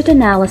expert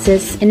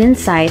analysis and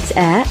insights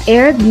at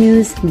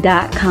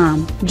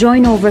ArabNews.com.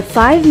 Join over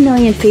 5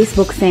 million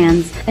Facebook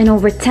fans and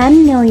over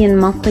 10 million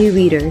monthly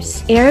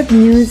readers.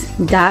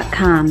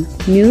 ArabNews.com,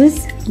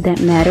 news that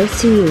matters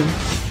to you.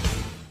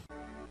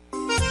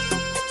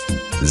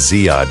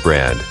 Ziyad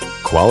brand,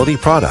 quality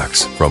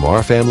products from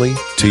our family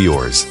to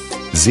yours.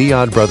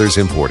 Ziyad Brothers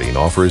Importing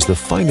offers the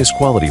finest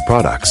quality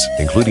products,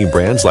 including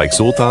brands like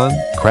Sultan,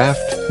 Kraft,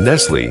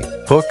 Nestle,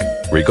 Hook,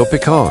 Rico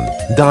Picon,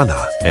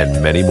 Donna,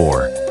 and many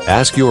more.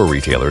 Ask your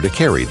retailer to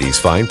carry these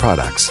fine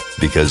products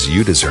because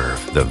you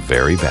deserve the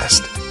very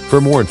best. For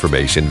more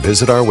information,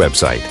 visit our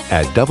website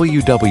at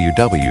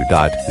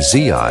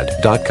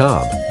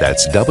www.ziyad.com.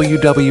 That's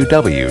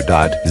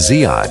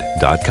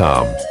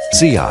www.ziyad.com.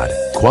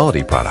 Ziyad,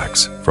 quality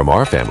products from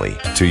our family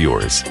to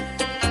yours.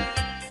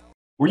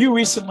 Were you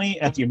recently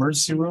at the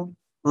emergency room,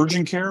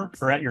 urgent care,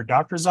 or at your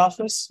doctor's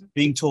office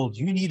being told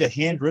you need a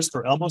hand, wrist,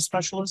 or elbow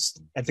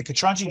specialist? At the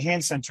Katranji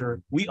Hand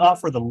Center, we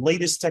offer the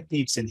latest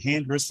techniques in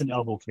hand, wrist, and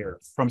elbow care.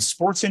 From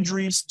sports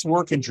injuries to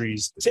work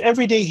injuries to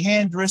everyday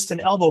hand, wrist,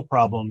 and elbow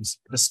problems,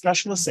 the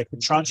specialists at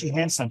Katranji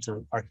Hand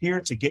Center are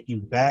here to get you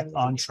back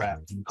on track.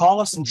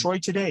 Call us in Troy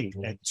today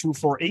at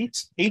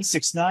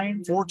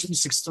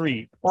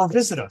 248-869-4263 or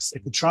visit us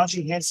at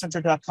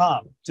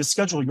katranjihandcenter.com to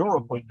schedule your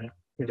appointment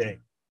today.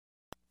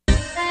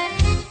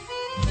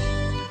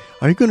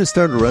 Are you going to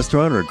start a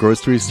restaurant or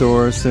grocery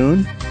store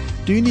soon?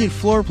 Do you need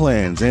floor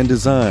plans and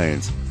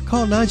designs?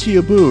 Call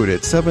Najee Abood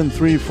at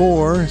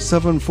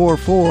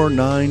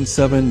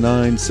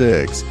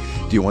 734-744-9796.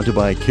 Do you want to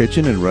buy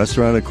kitchen and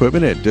restaurant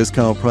equipment at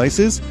discount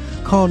prices?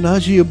 Call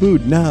Najee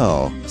Abood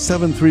now,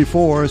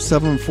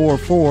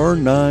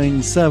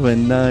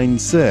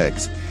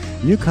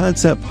 734-744-9796. New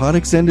Concept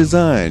Products and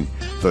Design,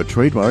 the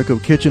trademark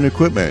of kitchen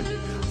equipment.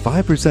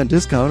 5%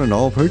 discount on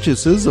all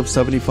purchases of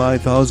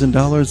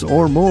 $75,000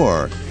 or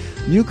more.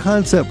 New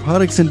Concept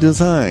Products and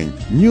Design,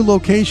 new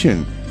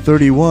location,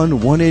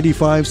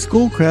 31185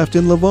 Schoolcraft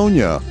in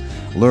Livonia.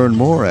 Learn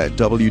more at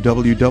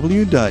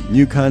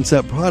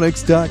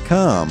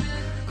www.newconceptproducts.com.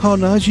 Call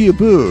Najee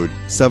Abood,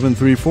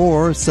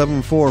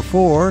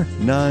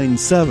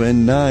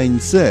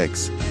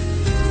 734-744-9796.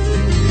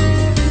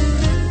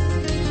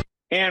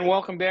 And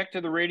welcome back to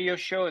the radio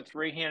show. It's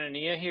Ray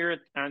Hanania here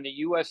on the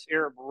U.S.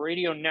 Arab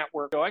Radio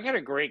Network. So I got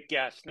a great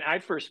guest. I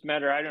first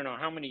met her, I don't know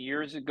how many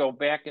years ago,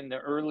 back in the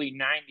early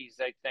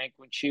 90s, I think,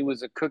 when she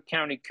was a Cook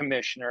County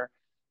commissioner.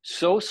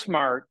 So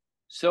smart,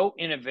 so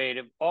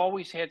innovative,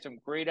 always had some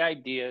great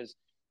ideas.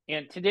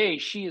 And today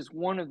she is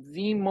one of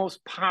the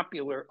most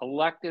popular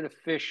elected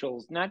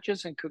officials, not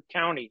just in Cook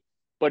County,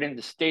 but in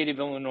the state of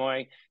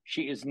Illinois.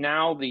 She is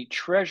now the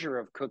treasurer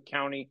of Cook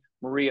County,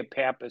 Maria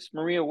Pappas.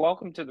 Maria,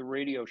 welcome to the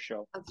radio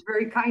show. That's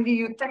very kind of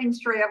you. Thanks,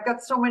 Trey. I've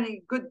got so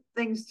many good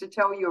things to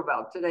tell you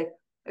about today,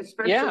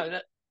 especially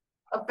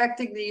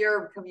affecting the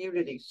Arab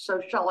community. So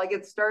shall I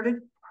get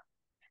started?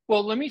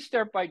 Well, let me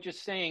start by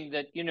just saying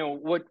that, you know,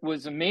 what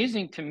was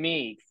amazing to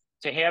me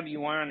to have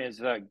you on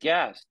as a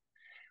guest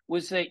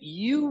was that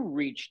you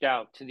reached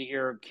out to the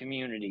Arab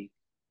community.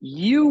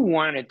 You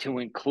wanted to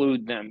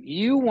include them.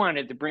 You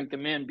wanted to bring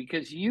them in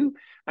because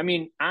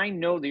I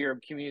know the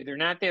Arab community, they're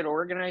not that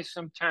organized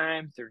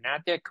sometimes, they're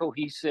not that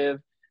cohesive,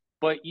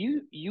 but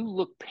you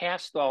look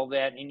past all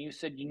that and you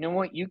said, you know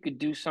what, you could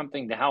do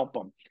something to help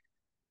them.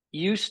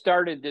 You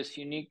started this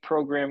unique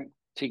program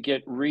to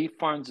get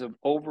refunds of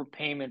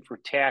overpayment for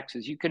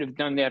taxes. You could have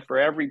done that for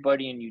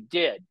everybody and you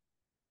did,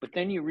 but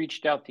then you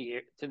reached out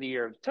to the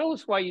Arabs. Tell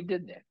us why you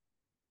did that.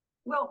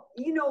 Well,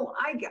 you know,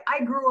 I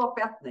grew up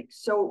ethnic,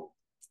 so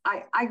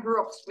I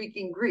grew up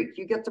speaking Greek.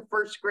 You get to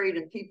first grade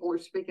and people are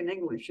speaking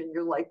English and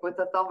you're like with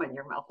a thumb in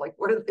your mouth, like,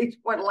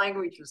 what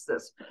language is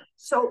this?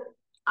 So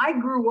I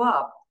grew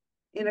up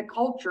in a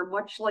culture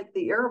much like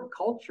the Arab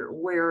culture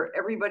where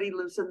everybody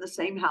lives in the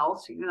same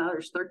house. You know,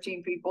 there's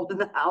 13 people in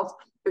the house.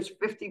 There's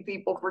 50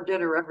 people for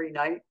dinner every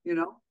night, you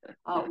know.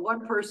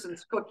 One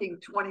person's cooking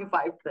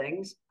 25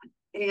 things.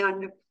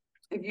 And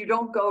if you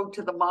don't go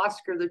to the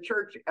mosque or the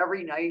church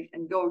every night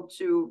and go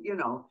to, you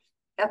know,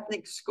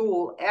 ethnic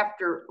school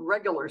after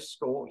regular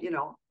school. You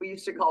know, we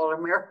used to call it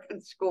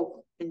American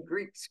school and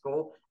Greek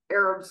school,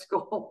 Arab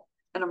school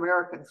and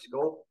American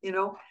school. You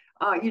know,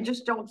 you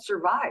just don't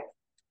survive.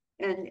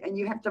 And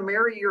you have to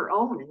marry your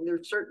own, and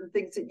there's certain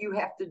things that you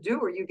have to do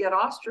or you get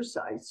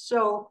ostracized.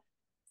 So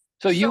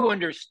you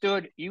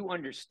understand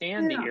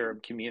the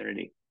Arab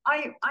community.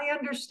 I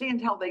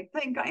understand how they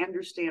think. I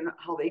understand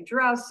how they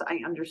dress.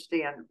 I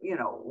understand, you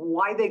know,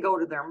 why they go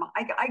to their,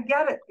 I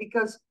get it,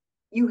 because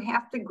you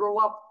have to grow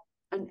up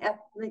an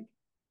ethnic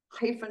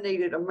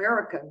hyphenated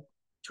American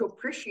to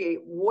appreciate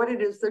what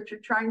it is that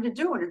you're trying to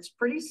do. And it's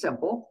pretty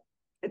simple.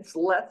 It's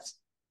let's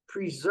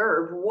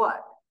preserve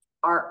what?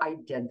 Our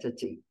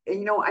identity. And,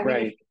 you know, I mean,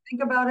 if you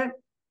think about it,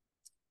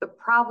 the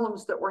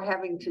problems that we're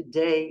having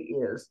today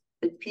is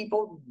that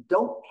people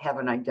don't have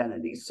an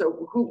identity.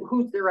 So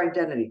who's their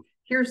identity?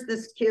 Here's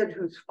this kid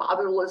who's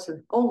fatherless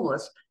and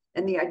homeless,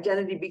 and the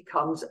identity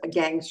becomes a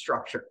gang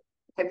structure.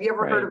 Have you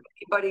ever heard of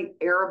anybody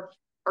Arab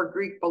or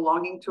Greek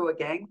belonging to a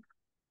gang?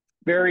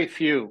 Very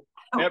few.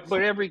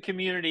 But every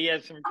community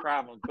has some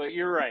problems, but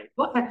you're right.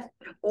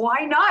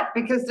 Why not?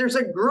 Because there's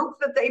a group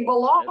that they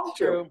belong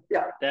to. True.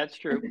 Yeah, that's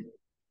true.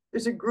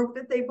 There's a group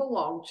that they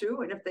belong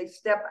to, and if they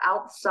step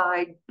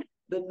outside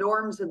the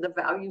norms and the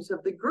values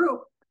of the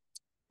group,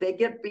 they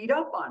get beat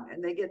up on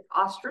and they get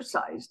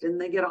ostracized, and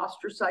they get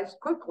ostracized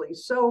quickly.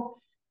 So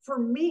for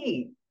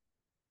me,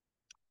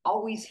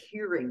 always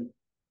hearing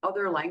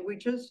other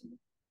languages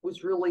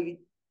was really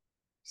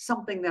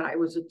something that I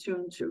was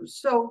attuned to.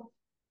 So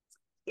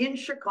in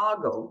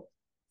Chicago,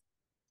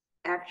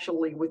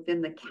 actually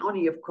within the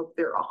county of Cook,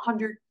 there are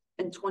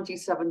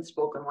 127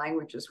 spoken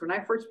languages. When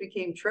I first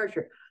became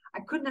treasurer, I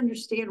couldn't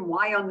understand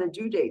why on the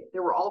due date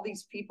there were all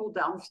these people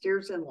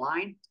downstairs in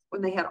line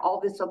when they had all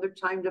this other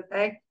time to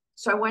pay.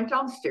 So I went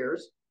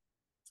downstairs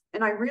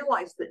and I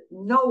realized that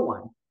no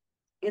one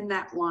in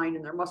that line,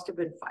 and there must have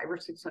been 500 or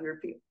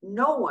 600 people,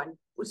 no one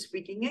was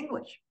speaking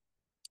English.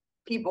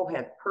 People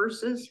had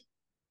purses,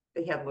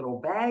 they had little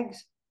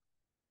bags,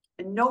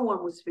 and no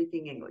one was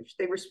speaking English.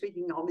 They were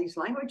speaking all these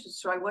languages.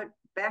 So I went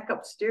back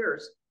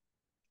upstairs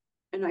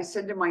and I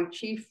said to my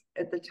chief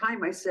at the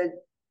time, I said,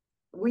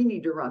 we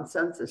need to run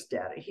census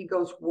data. He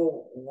goes,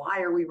 well,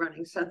 why are we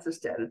running census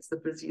data? It's the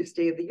busiest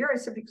day of the year. I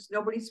said, because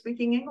nobody's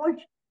speaking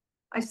English.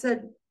 I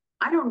said,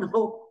 I don't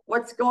know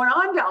what's going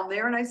on down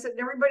there. And I said,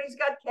 everybody's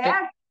got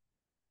cash.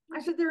 I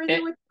said, they're in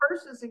there with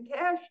purses and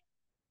cash.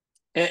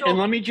 And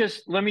let me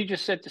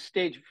just set the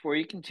stage before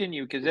you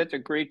continue, because that's a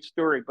great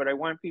story. But I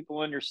want people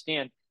to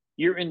understand,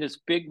 you're in this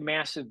big,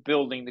 massive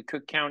building, the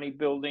Cook County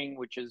building,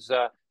 which is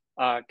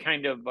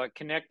kind of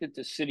connected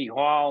to City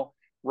Hall,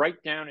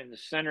 right down in the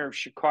center of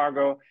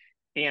Chicago.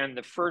 And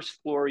the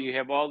first floor, you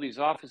have all these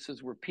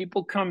offices where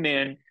people come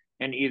in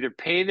and either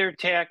pay their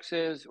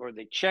taxes or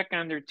they check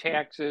on their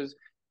taxes.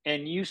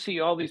 And you see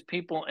all these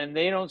people and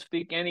they don't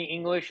speak any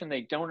English and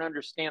they don't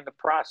understand the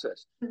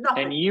process. No.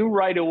 And you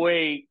right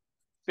away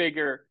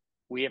figure,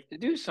 we have to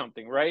do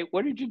something, right?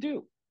 What did you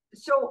do?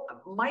 So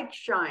Mike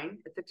Shine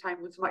at the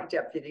time was my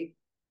deputy,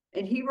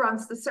 and he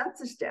runs the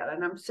census data.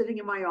 And I'm sitting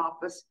in my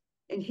office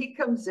and he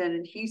comes in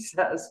and he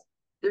says,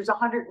 there's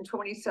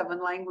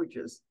 127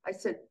 languages. I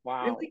said,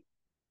 wow. Really?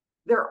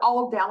 They're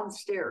all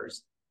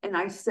downstairs. And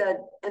I said,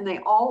 and they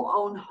all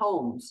own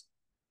homes.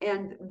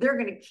 And they're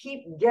going to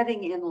keep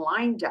getting in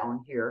line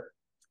down here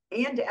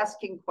and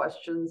asking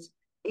questions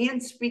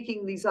and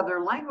speaking these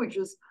other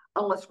languages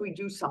unless we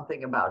do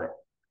something about it.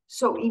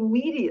 So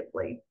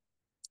immediately,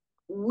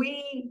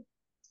 we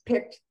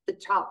picked the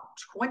top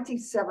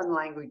 27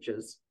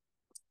 languages,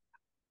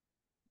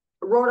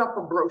 wrote up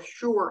a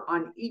brochure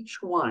on each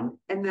one,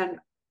 and then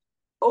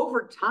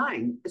over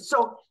time,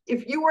 so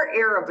if you were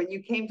Arab and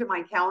you came to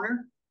my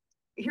counter,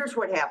 here's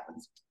what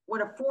happens.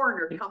 When a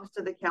foreigner comes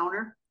to the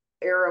counter,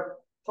 Arab,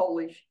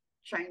 Polish,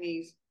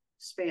 Chinese,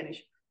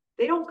 Spanish,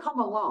 they don't come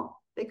alone.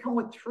 They come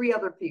with 3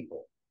 other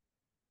people.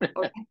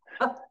 Okay?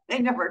 They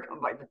never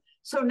come by them.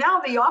 So now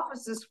the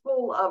office is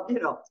full of,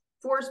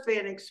 4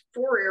 Hispanics,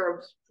 4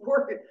 Arabs,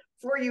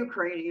 4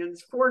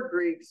 Ukrainians, 4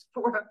 Greeks,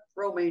 4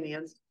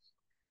 Romanians.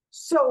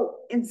 So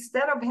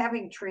instead of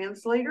having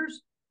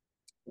translators,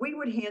 we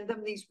would hand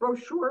them these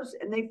brochures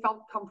and they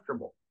felt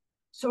comfortable.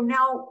 So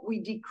now we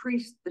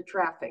decreased the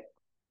traffic.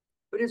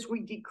 But as we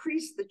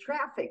decreased the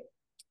traffic,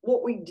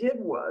 what we did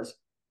was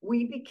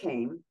we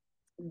became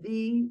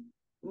the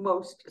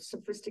most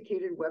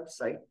sophisticated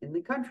website in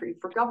the country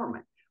for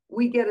government.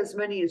 We get as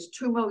many as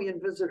 2 million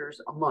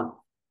visitors a month.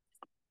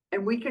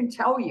 And we can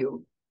tell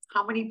you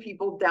how many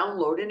people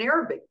download in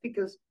Arabic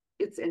because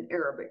it's in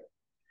Arabic.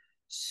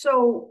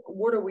 So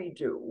what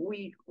do?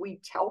 We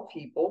tell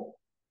people,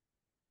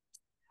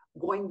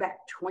 going back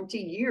 20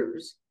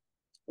 years,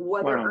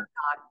 whether or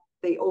not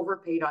they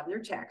overpaid on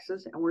their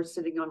taxes, and we're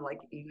sitting on like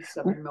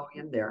 87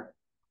 million there.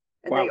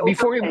 And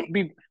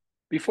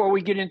before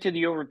we get into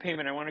the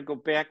overpayment, I want to go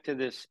back to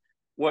this,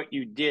 what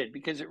you did,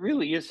 because it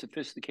really is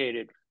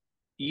sophisticated.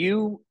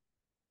 You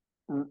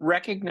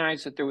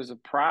recognize that there was a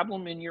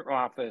problem in your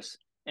office,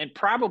 and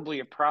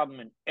probably a problem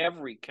in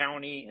every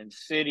county and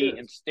city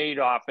and state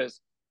office,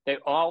 They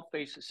all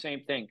face the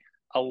same thing.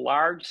 A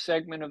large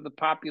segment of the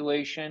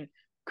population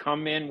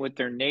come in with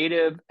their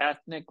native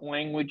ethnic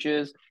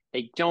languages.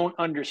 They don't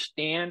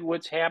understand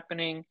what's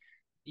happening.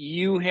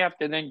 You have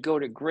to then go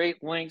to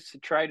great lengths to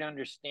try to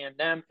understand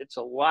them. It's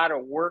a lot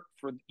of work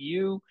for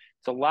you.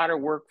 It's a lot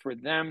of work for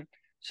them.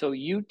 So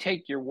you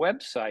take your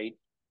website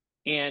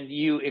and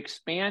you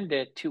expand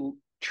it to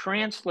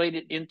translate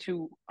it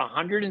into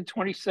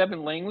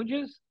 127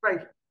 languages.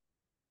 Right.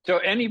 So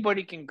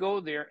anybody can go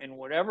there in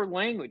whatever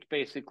language,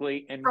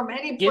 basically, and from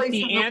any get place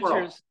the in the world.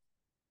 answers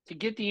to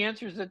get the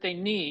answers that they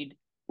need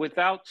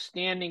without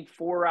standing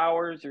 4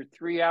 hours or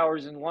 3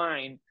 hours in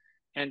line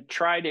and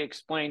try to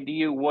explain to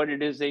you what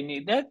it is they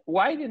need.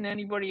 Why didn't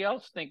anybody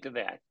else think of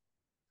that?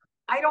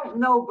 I don't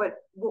know, but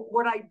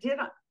what I did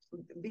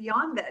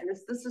beyond that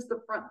is this is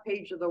the front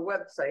page of the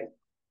website,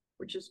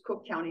 which is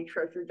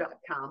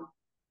cookcountytreasurer.com.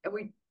 And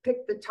we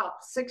picked the top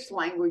 6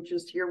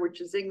 languages here,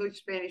 which is English,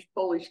 Spanish,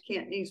 Polish,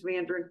 Cantonese,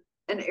 Mandarin,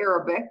 and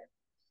Arabic.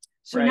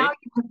 So Right. now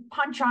you can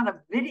punch on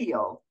a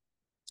video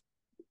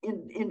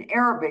in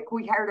Arabic.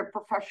 We hired a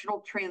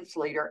professional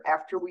translator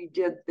after we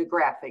did the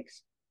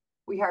graphics.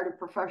 We hired a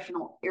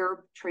professional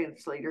Arab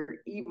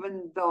translator,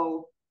 even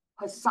though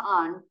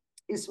Hassan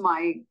is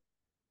my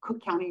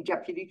Cook County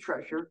deputy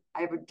treasurer.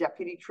 I have a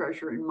deputy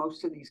treasurer in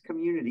most of these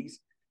communities.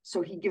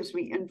 So he gives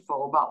me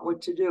info about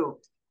what to do.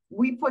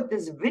 We put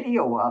this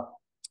video up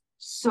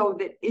so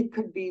that it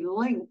could be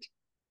linked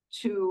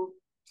to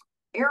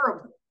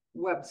Arab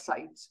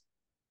websites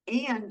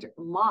and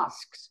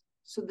mosques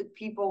so that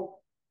people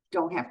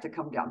don't have to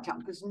come downtown,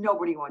 because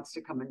nobody wants to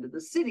come into the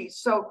city.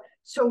 So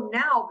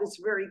now this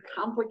very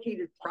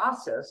complicated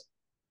process,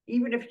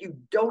 even if you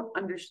don't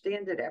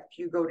understand it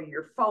after you go to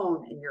your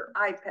phone and your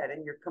iPad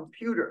and your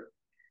computer,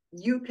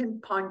 you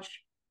can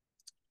punch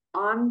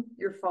on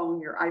your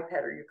phone, your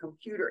iPad, or your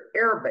computer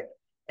Arabic,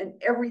 and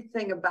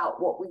everything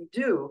about what we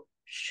do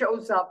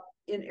shows up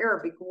in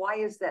Arabic. Why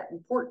is that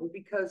important?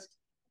 Because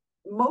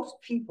most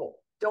people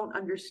don't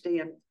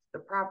understand the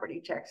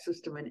property tax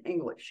system in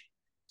English.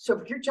 So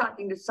if you're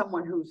talking to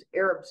someone who's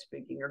Arab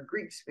speaking or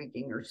Greek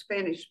speaking or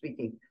Spanish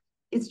speaking,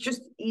 it's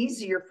just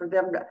easier for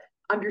them to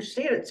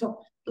understand it. So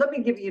let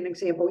me give you an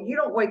example. You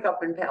don't wake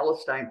up in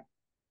Palestine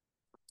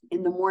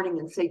in the morning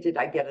and say, did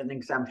I get an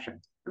exemption?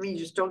 I mean, you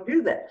just don't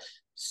do that.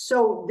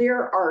 So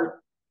there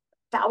are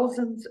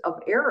thousands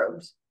of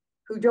Arabs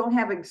who don't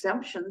have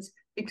exemptions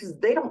because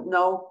they don't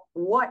know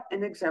what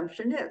an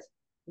exemption is.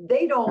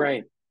 They don't,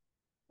 Right.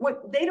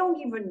 they don't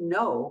even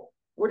know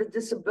what a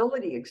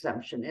disability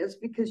exemption is,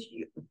 because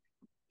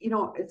you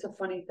know, it's a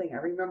funny thing. I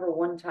remember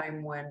one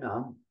time when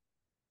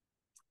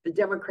the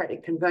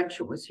Democratic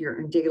Convention was here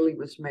and Daley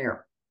was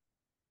mayor.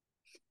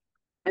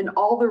 And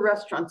all the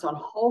restaurants on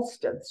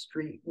Halsted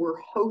Street were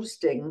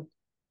hosting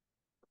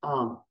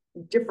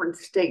different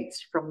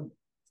states from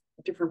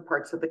different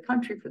parts of the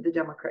country for the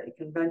Democratic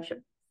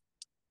Convention.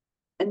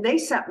 And they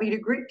sent me to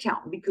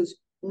Greektown because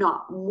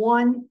not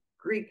one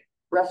Greek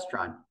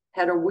restaurant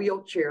had a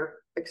wheelchair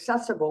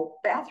accessible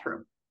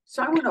bathroom.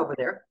 So I went over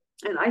there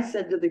and I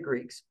said to the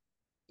Greeks,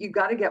 you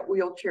got to get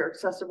wheelchair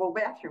accessible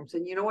bathrooms.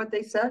 And you know what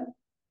they said?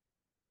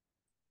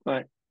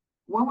 What?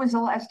 When was the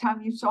last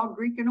time you saw a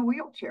Greek in a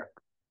wheelchair?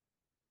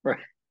 Right.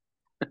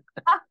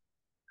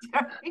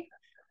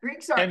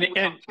 Greeks aren't in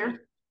wheelchairs.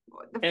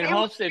 The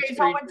family stays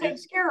home and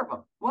takes care of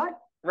them. What?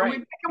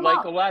 Right.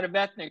 Like a lot of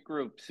ethnic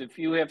groups. If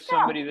you have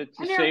somebody that's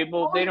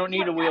disabled, they don't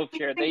need a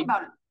wheelchair. Think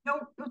about it. No,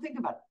 think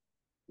about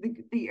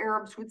it. The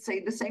Arabs would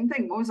say the same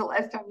thing. When was the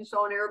last time you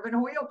saw an Arab in a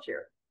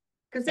wheelchair?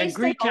 Because they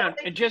Greektown,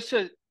 and just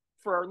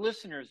for our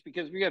listeners,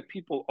 because we have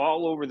people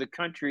all over the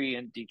country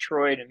in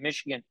Detroit and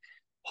Michigan,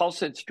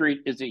 Halsted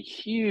Street is a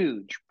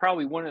huge,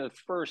 probably one of the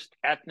first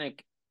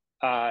ethnic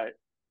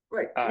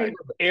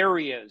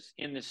areas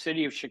in the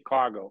city of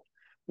Chicago,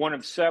 one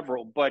of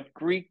several. But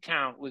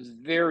Greektown was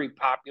very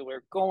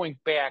popular going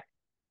back,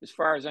 as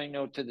far as I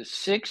know, to the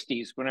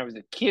 60s. When I was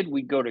a kid,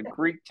 we'd go to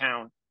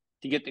Greektown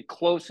to get the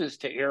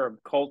closest to Arab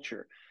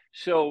culture.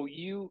 So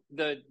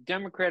the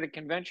Democratic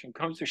Convention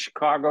comes to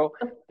Chicago,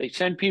 they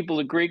send people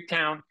to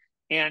Greektown,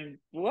 and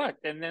what?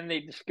 And then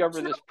they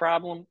discover this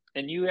problem,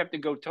 and you have to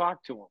go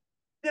talk to them.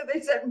 Yeah, they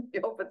sent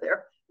me over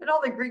there. And all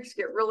the Greeks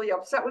get really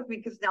upset with me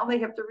because now they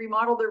have to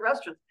remodel their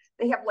restaurants.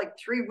 They have like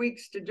 3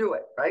 weeks to do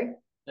it, right?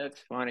 That's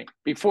funny.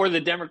 Before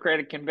the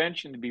Democratic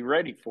Convention to be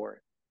ready for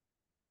it.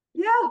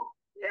 Yeah,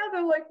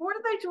 they're like, what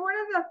are they doing?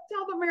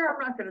 Tell the mayor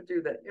I'm not going to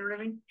do that. You know what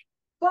I mean?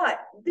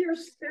 But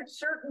there's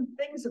certain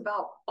things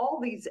about all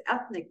these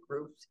ethnic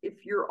groups,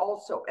 if you're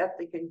also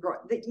ethnic and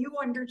growing, that you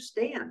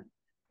understand.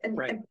 And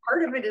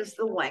part of it is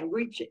the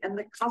language and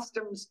the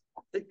customs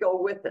that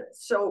go with it.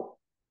 So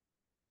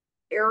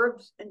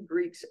Arabs and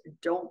Greeks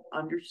don't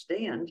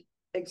understand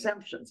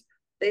exemptions.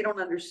 They don't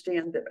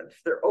understand that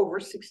if they're over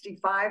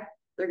 65,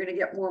 they're going to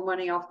get more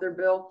money off their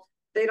bill.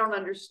 They don't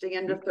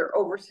understand if they're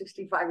over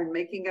 65 and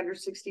making under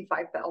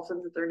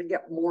 65,000 that they're going to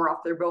get more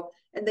off their bill.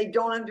 And they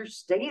don't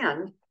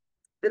understand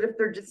that if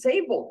they're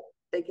disabled,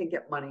 they can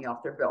get money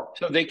off their bill.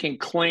 So they can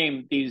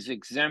claim these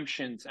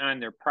exemptions on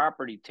their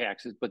property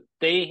taxes, but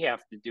they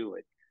have to do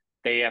it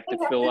They have to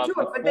They have fill to out do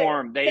the it, but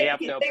form. They have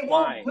to they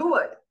apply won't do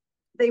it.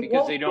 They because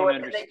won't they do don't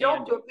it, and they don't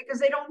understand do it because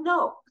they don't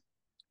know.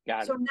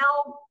 Got So it.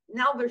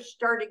 now they're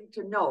starting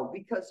to know,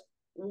 because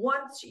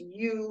once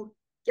you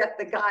get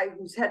the guy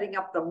who's heading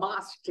up the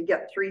mosque to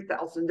get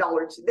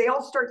 $3,000, they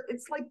all start,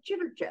 it's like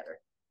chitter chatter.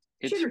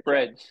 It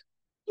spreads.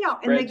 Yeah,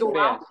 and they Spreads go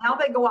out, fast. now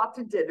they go out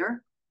to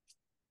dinner.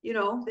 You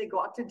know, they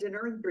go out to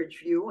dinner in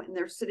Bridgeview, and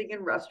they're sitting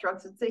in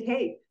restaurants and say,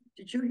 hey,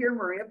 did you hear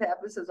Maria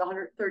Pappas has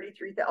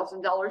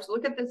 $133,000?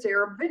 Look at this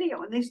Arab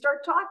video. And they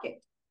start talking,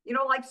 you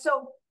know, like,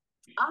 so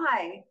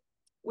I,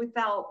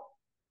 without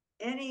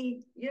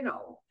any, you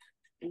know,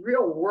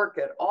 real work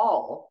at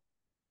all,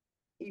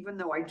 even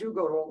though I do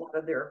go to a lot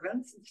of their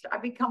events, I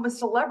become a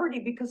celebrity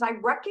because I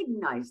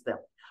recognize them.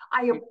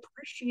 I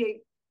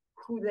appreciate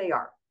who they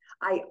are.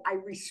 I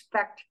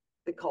respect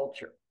the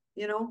culture,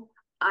 you know.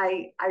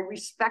 I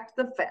respect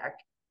the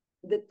fact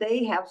that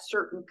they have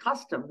certain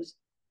customs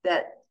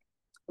that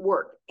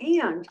work.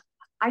 And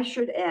I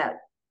should add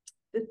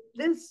that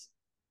this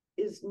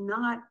is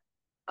not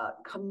a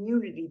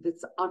community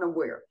that's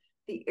unaware.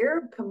 The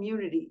Arab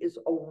community is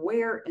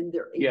aware, and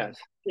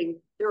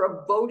they're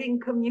a voting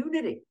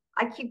community.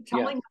 I keep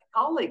telling my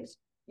colleagues,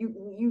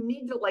 you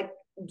need to like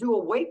do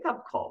a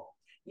wake-up call.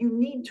 You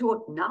need to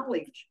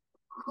acknowledge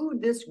who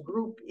this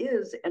group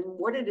is and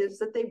what it is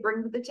that they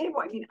bring to the table.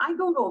 I mean, I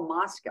go to a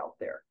mosque out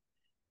there,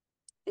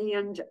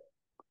 and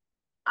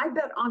I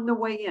bet on the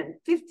way in,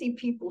 50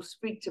 people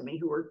speak to me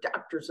who are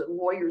doctors and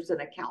lawyers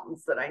and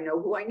accountants that I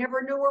know, who I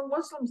never knew were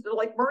Muslims. They're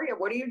like, Maria,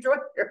 what are you doing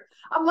here?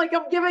 I'm like,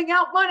 I'm giving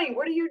out money.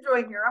 What are you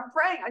doing here? I'm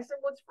praying. I said,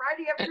 well, it's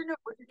Friday afternoon.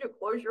 What do you do?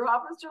 Close your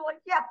office? They're like,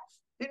 yeah,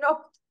 you know.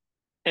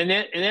 And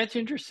that's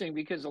interesting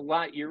because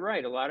you're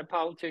right. A lot of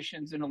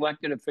politicians and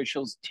elected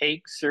officials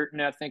take certain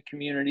ethnic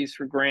communities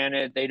for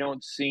granted. They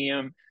don't see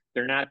them.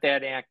 They're not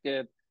that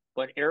active.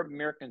 But Arab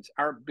Americans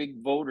are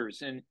big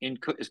voters,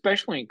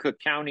 especially in Cook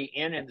County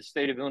and in the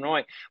state of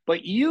Illinois.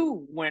 But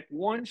you went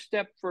one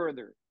step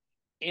further.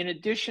 In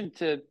addition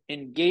to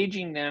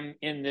engaging them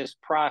in this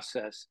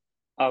process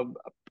of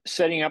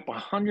setting up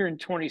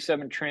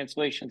 127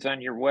 translations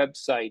on your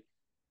website,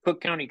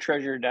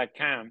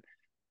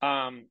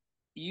 cookcountytreasurer.com,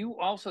 you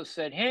also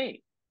said,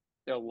 hey,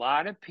 there are a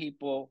lot of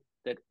people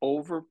that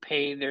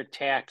overpay their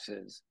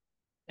taxes,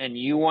 and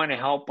you want to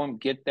help them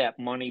get that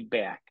money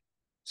back.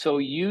 So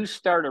you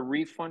start a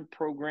refund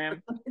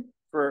program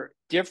for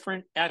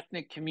different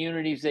ethnic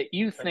communities that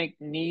you think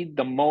need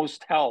the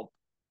most help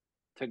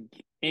to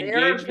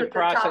engage the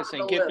process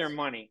and get their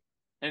money.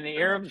 And the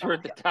Arabs were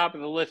at the top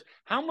of the list.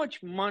 How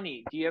much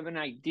money, do you have an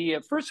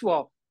idea? First of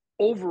all,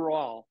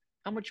 overall,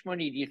 how much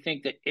money do you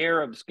think that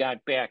Arabs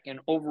got back? And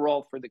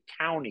overall for the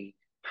county,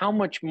 how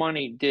much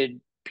money did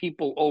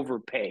people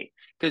overpay?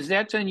 Because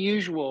that's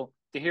unusual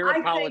to hear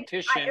a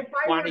politician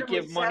want to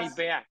give money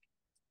back.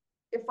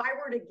 If I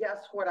were to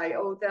guess what I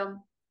owe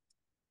them,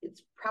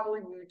 it's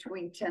probably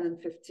between 10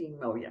 and 15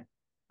 million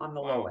on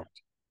the low end.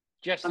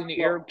 Just in the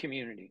Arab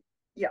community.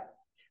 Yeah,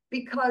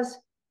 because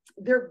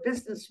they're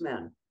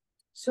businessmen.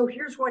 So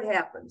here's what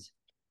happens.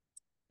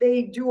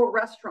 They do a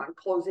restaurant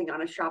closing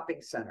on a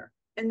shopping center,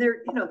 and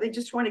they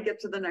just want to get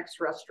to the next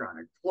restaurant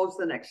or close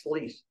the next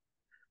lease.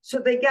 So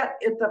they get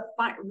at the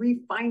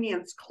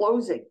refinance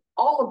closing,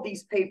 all of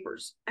these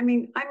papers. I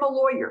mean, I'm a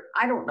lawyer.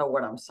 I don't know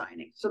what I'm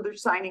signing. So they're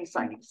signing.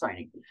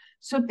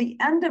 So at the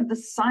end of the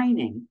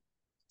signing,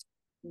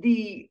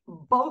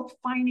 both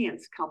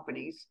finance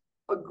companies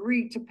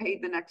agreed to pay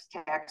the next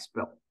tax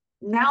bill.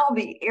 Now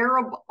the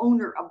Arab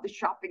owner of the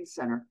shopping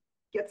center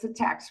gets a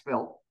tax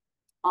bill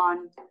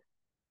on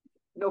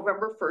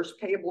November 1st,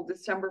 payable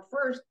December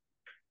 1st,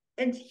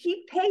 and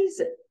he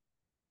pays it.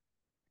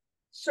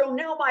 So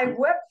now my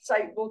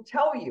website will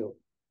tell you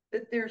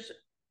that there's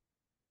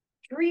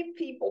 3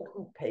 people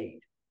who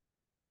paid.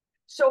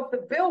 So if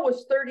the bill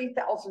was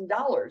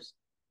 $30,000,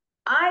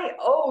 I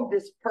owe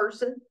this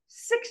person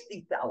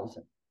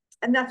 $60,000,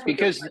 and that's what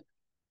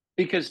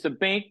because the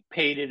bank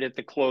paid it at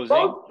the closing.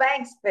 Both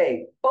banks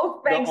paid.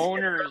 Both banks. Both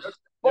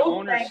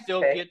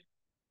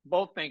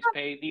banks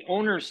pay. The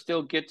owner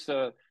still gets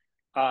a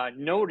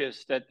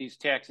notice that these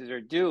taxes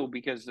are due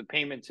because the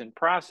payment's in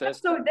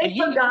process. So they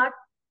forgot.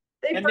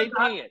 They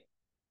pay it.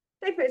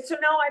 They pay. So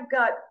now I've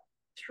got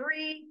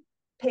 3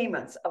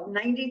 payments of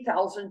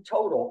 $90,000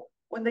 total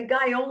when the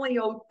guy only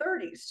owed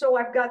 30. So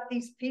I've got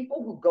these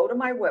people who go to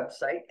my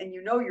website, and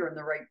you're in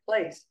the right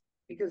place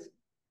because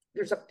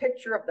there's a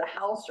picture of the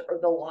house or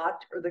the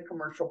lot or the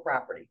commercial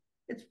property.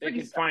 It's pretty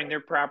They can find their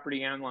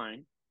property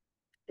online.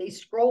 They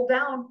scroll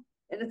down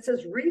and it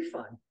says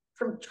refund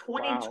from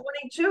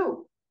 2022.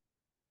 Wow.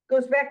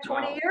 Goes back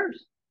 20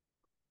 years.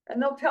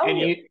 And they'll tell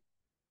you.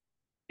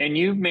 And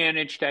you've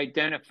managed to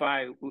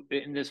identify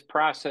in this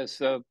process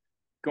of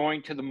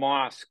going to the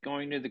mosque,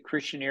 going to the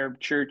Christian Arab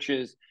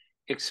churches,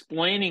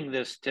 explaining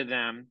this to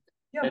them,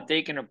 that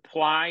they can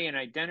apply and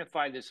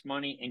identify this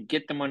money and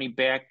get the money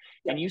back.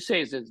 And you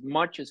say it's as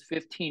much as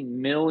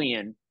 15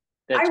 million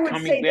that's coming back. I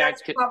would say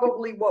that's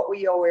probably what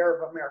we owe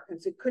Arab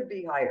Americans. It could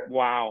be higher.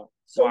 Wow.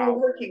 So we're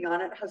working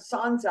on it.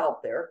 Hassan's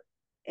out there.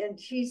 and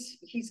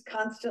he's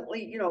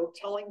constantly, you know,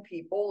 telling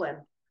people, and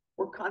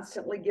we're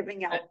constantly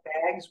giving out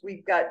bags.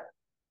 We've got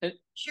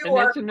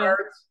QR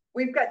cards.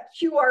 We've got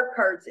QR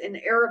cards in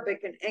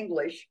Arabic and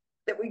English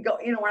that we go,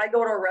 you know, when I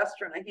go to a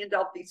restaurant, I hand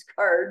out these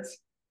cards,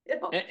 you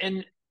know.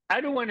 And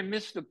I don't want to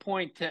miss the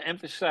point to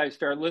emphasize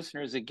to our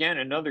listeners, again,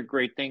 another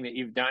great thing that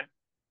you've done.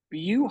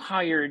 You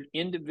hired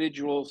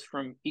individuals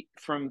from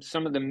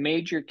some of the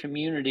major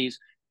communities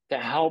to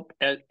help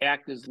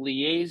act as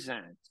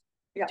liaisons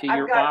to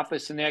your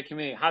office in that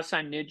community.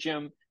 Hassan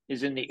Nijam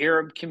is in the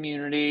Arab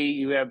community.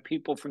 You have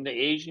people from the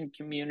Asian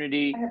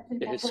community,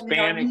 the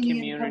Hispanic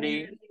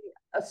community,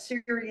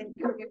 Assyrian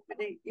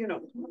community, you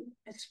know,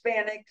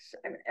 Hispanics,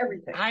 and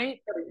everything.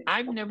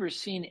 I've never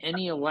seen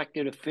any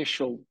elected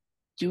official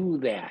do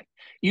that.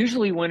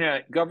 Usually when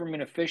a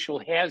government official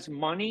has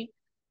money,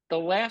 the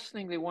last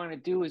thing they want to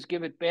do is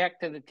give it back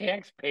to the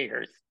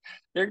taxpayers.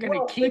 They're going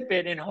to keep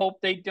it and hope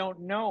they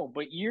don't know.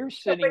 But you're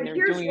sitting there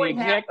doing the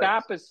exact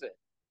opposite.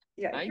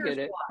 Yeah,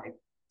 here's why.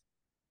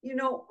 You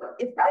know,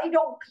 if they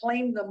don't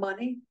claim the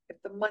money, if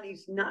the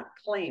money's not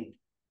claimed,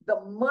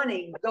 the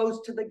money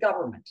goes to the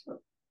government.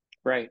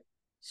 Right.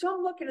 So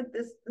I'm looking at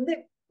this,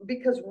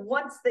 because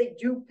once they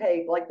do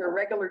pay, like their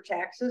regular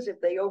taxes,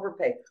 if they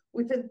overpay,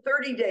 within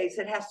 30 days,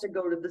 it has to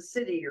go to the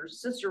city or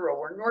Cicero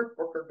or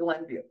Northbrook or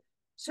Glenview.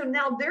 So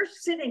now they're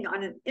sitting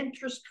on an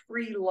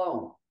interest-free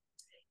loan.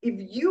 If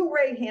you,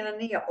 Ray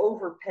Hanania,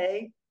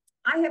 overpay,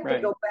 I have to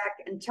go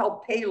back and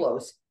tell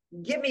Palos,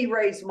 give me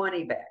Ray's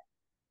money back.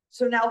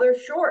 So now they're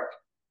short.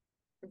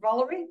 You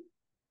follow me?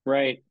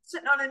 Right.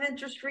 Sitting on an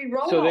interest-free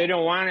loan. So they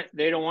don't want it.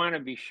 They don't want to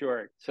be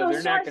short. So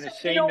they're not going to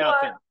say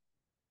nothing.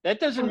 That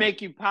doesn't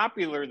make you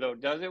popular, though,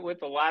 does it?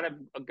 With a lot of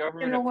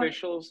government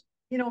officials.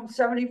 You know, I'm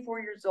 74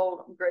 years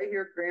old. I'm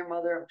gray-haired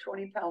grandmother. I'm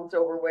 20 pounds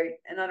overweight,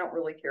 and I don't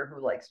really care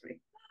who likes me.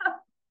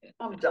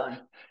 I'm done.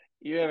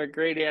 You have a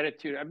great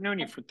attitude. I've known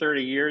you for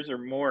 30 years or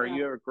more.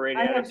 You have a great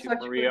attitude,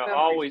 Maria.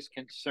 Always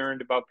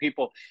concerned about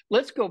people.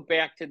 Let's go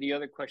back to the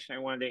other question I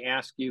wanted to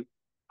ask you.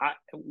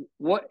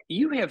 What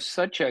you have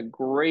such a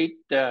great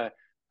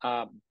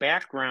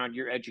background,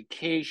 your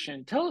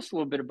education. Tell us a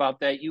little bit about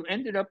that. You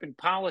ended up in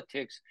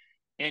politics,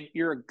 and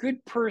you're a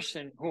good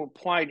person who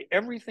applied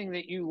everything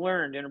that you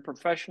learned in a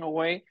professional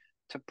way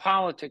to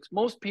politics.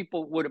 Most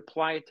people would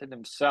apply it to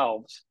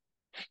themselves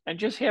and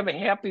just have a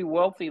happy,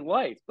 wealthy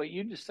life. But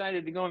you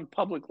decided to go in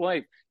public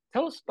life.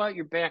 Tell us about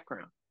your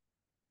background.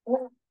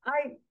 Well,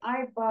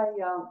 I buy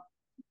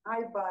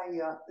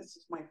this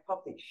is my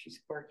puppy. She's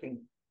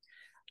barking.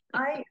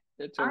 I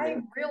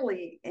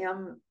really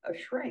am a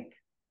shrink.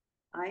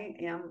 I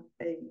am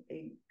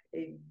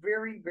a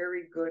very,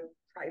 very good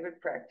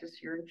private practice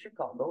here in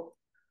Chicago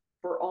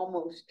for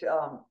almost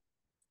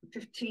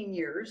 15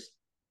 years.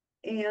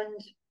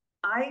 And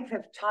I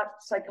have taught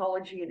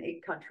psychology in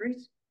 8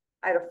 countries.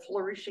 I had a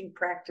flourishing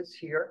practice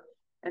here,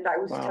 and I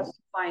was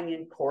testifying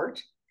in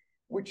court,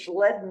 which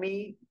led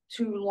me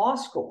to law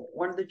school.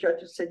 One of the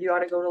judges said, you ought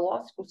to go to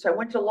law school. So I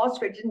went to law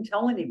school. I didn't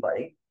tell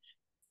anybody.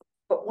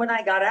 But when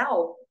I got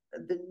out,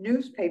 the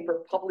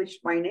newspaper published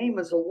my name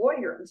as a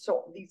lawyer. And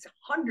so these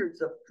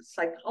hundreds of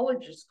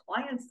psychologist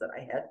clients that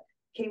I had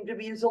came to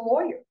me as a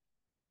lawyer.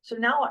 So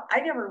now I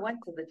never went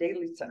to the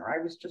Daily Center.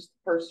 I was just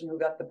the person who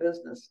got the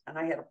business. And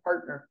I had a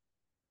partner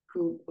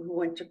who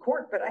went to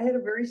court, but I had a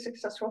very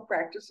successful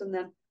practice. And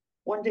then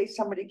one day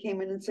somebody came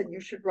in and said,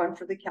 you should run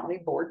for the county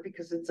board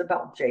because it's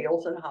about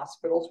jails and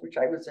hospitals, which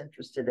I was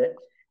interested in.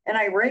 And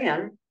I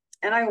ran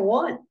and I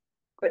won,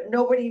 but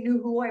nobody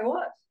knew who I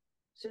was.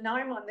 So now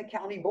I'm on the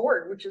county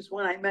board, which is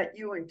when I met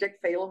you and Dick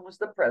Phelan was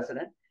the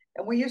president.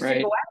 And we used to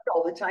go out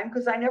all the time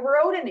because I never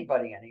owed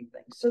anybody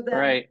anything. So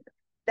then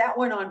that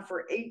went on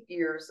for 8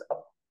 years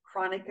of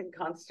chronic and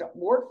constant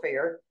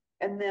warfare.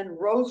 And then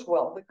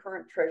Roswell, the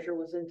current treasurer,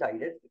 was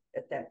indicted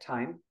at that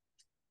time.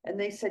 And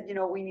they said, you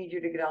know, we need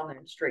you to get down there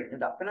and straighten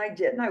it up. And I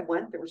did. And I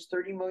went. There was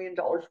 $30 million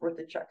worth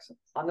of checks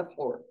on the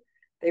floor.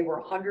 They were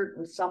 100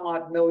 and some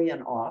odd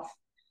million off.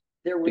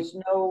 There was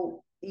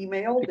no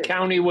email. The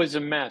county was a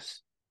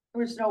mess.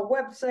 There was no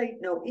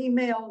website, no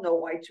email, no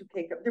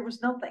Y2K. There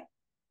was nothing.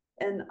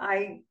 And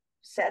I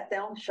sat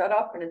down, shut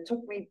up, and it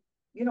took me,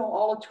 you know,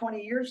 all of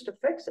 20 years to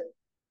fix it.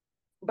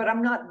 But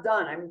I'm not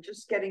done. I'm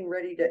just getting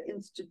ready to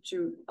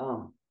institute.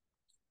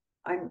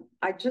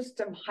 I just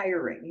am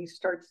hiring. He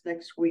starts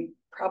next week,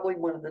 probably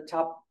one of the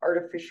top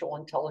artificial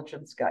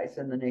intelligence guys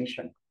in the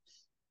nation,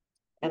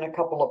 and a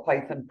couple of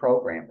Python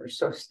programmers.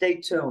 So stay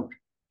tuned,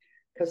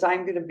 because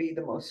I'm going to be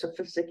the most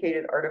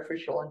sophisticated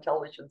artificial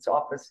intelligence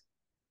office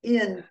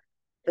in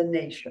the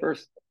nation.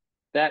 First,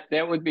 that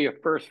would be a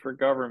first for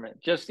government.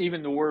 Just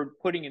even the word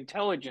putting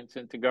intelligence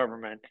into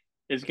government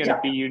is going to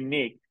be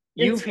unique.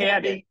 You've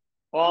had it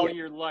all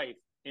your life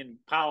in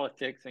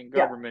politics and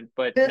government,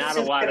 but not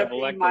a lot of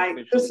elected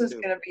officials. This is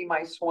going to be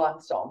my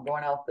swan song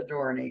going out the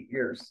door in 8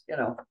 years. You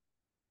know,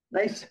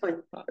 nice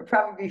one. There'll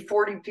probably be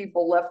 40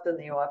 people left in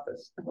the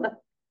office.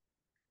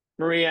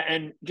 Maria,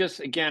 and just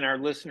again, our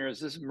listeners,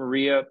 this is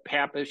Maria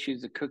Pappas.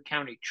 She's the Cook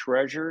County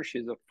Treasurer.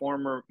 She's a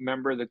former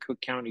member of the Cook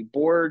County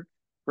Board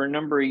for a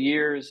number of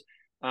years.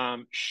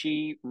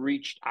 She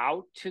reached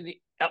out to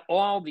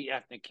all the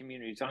ethnic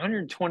communities,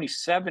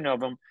 127 of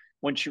them,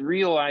 when she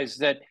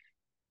realized that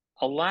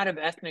a lot of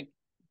ethnic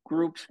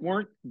groups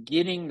weren't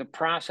getting the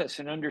process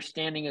and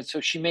understanding it.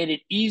 So she made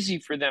it easy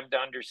for them to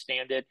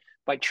understand it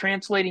by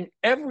translating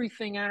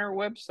everything on her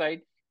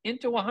website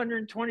into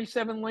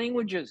 127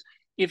 languages.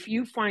 If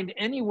you find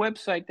any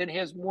website that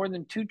has more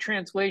than 2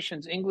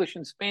 translations, English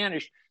and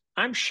Spanish,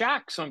 I'm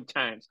shocked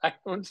sometimes. I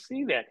don't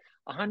see that.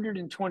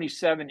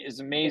 127 is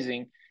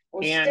amazing.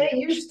 Well,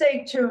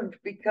 stay tuned,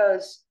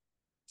 because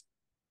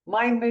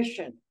my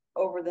mission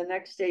over the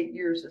next 8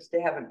 years is to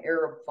have an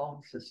Arab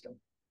phone system.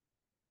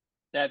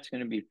 That's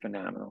going to be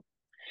phenomenal.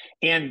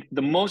 And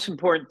the most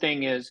important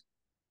thing is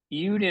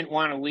you didn't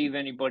want to leave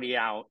anybody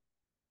out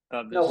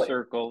of the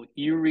circle.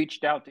 You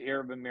reached out to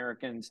Arab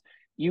Americans.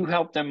 You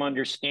helped them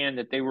understand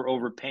that they were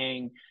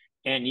overpaying,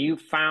 and you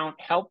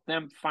helped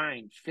them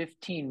find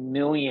 15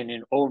 million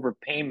in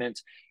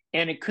overpayments,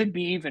 and it could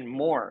be even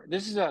more.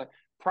 This is a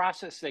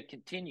process that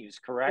continues,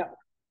 correct? Yeah,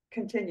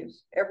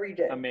 continues every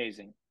day.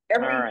 Amazing.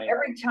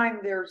 Every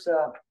time there's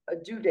a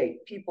due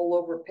date, people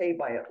overpay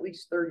by at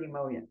least 30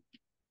 million.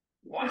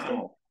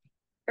 Wow.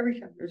 Every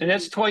time. And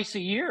that's twice a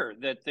year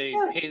that they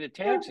pay the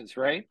taxes,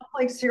 right?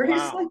 Like,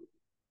 seriously? Wow.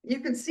 You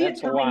can see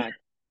that's it coming. A lot.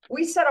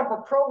 We set up a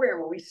program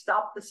where we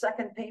stop the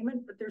second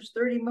payment, but there's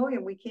 30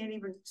 million we can't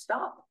even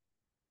stop.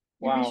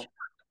 Wow.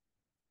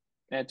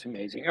 That's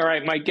amazing. All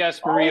right, my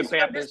guest, Maria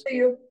Pappas. Good to see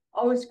you.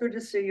 Always good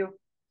to see you.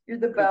 You're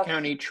the best.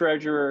 County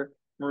Treasurer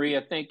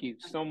Maria, thank you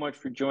so much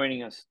for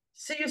joining us.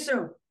 See you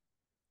soon.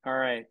 All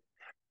right.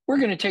 We're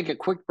going to take a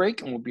quick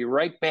break, and we'll be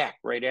right back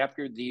right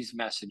after these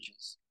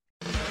messages.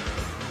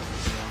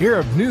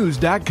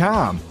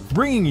 ArabNews.com,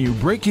 bringing you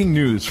breaking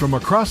news from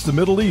across the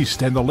Middle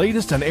East and the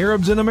latest on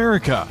Arabs in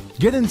America.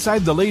 Get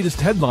inside the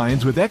latest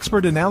headlines with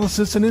expert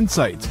analysis and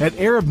insights at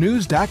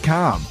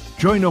ArabNews.com.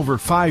 Join over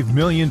 5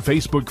 million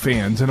Facebook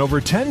fans and over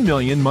 10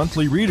 million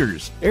monthly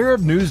readers.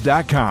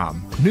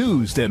 ArabNews.com,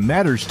 news that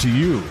matters to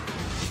you.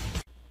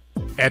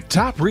 At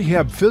Top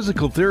Rehab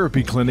Physical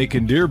Therapy Clinic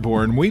in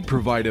Dearborn, we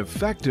provide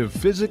effective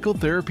physical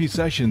therapy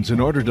sessions in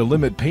order to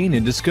limit pain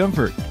and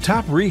discomfort.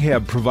 Top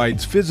Rehab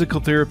provides physical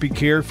therapy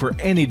care for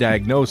any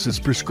diagnosis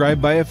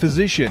prescribed by a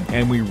physician,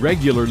 and we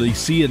regularly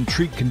see and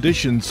treat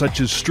conditions such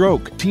as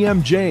stroke,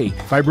 TMJ,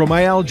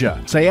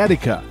 fibromyalgia,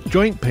 sciatica,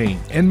 joint pain,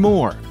 and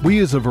more. We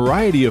use a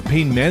variety of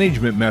pain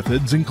management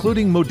methods,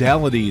 including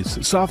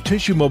modalities, soft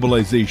tissue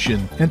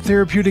mobilization, and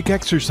therapeutic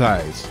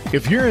exercise.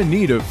 If you're in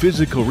need of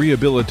physical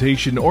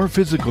rehabilitation or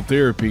physical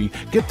therapy,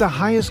 get the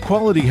highest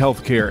quality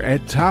health care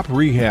at Top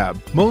Rehab.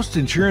 Most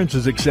insurance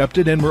is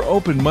accepted, and we're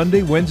open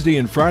Monday, Wednesday,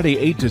 and Friday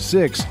 8 to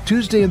 6,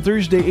 Tuesday and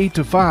Thursday 8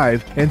 to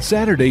 5, and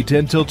Saturday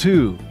 10 till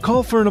 2.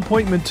 Call for an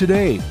appointment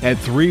today at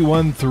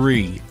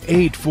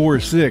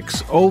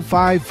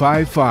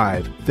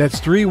 313-846-0555.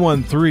 That's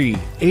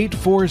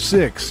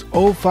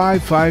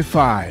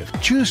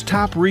 313-846-0555. Choose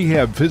Top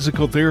Rehab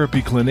Physical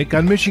Therapy Clinic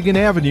on Michigan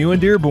Avenue in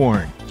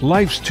Dearborn.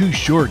 Life's too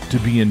short to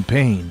be in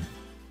pain.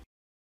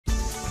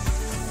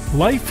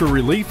 Life for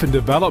Relief and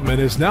Development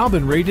has now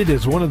been rated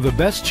as one of the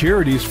best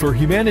charities for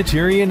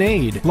humanitarian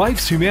aid.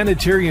 Life's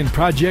humanitarian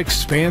projects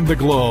span the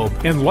globe,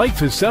 and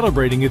Life is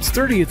celebrating its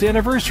 30th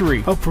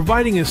anniversary of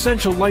providing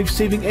essential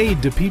life-saving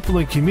aid to people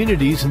and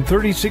communities in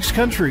 36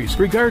 countries,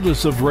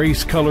 regardless of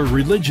race, color,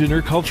 religion,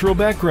 or cultural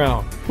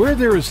background. Where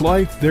there is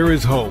life, there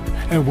is hope.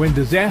 And when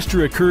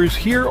disaster occurs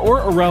here or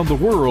around the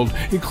world,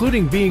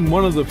 including being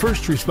one of the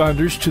first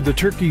responders to the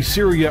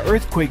Turkey-Syria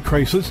earthquake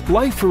crisis,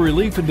 Life for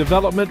Relief and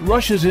Development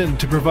rushes in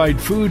to provide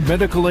food,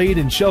 medical aid,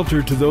 and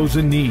shelter to those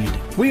in need.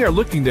 We are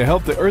looking to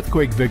help the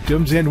earthquake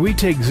victims, and we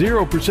take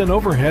 0%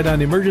 overhead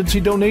on emergency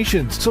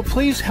donations. So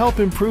please help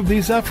improve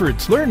these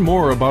efforts. Learn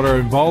more about our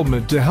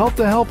involvement to help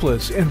the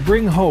helpless and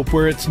bring hope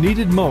where it's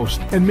needed most,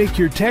 and make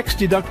your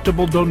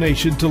tax-deductible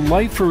donation to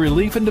Life for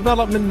Relief and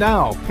Development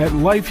now at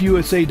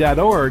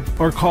lifeusa.org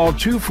or call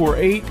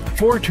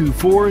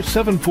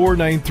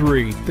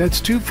 248-424-7493. That's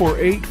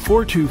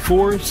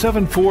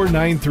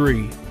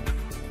 248-424-7493.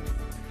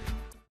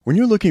 When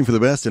you're looking for the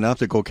best in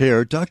optical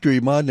care, Dr.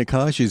 Imad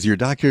Nakash is your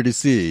doctor to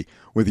see.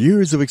 With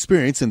years of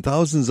experience and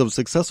thousands of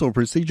successful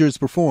procedures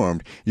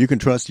performed, you can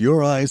trust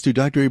your eyes to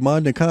Dr.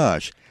 Imad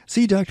Nakash.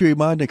 See Dr.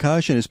 Imad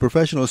Nakash and his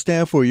professional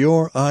staff for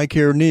your eye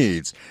care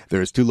needs.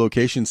 There's 2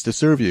 locations to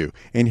serve you.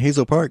 In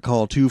Hazel Park,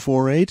 call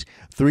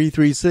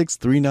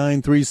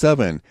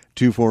 248-336-3937.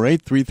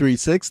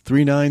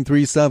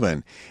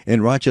 248-336-3937.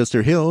 In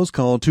Rochester Hills,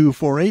 call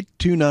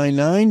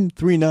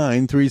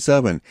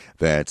 248-299-3937.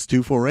 That's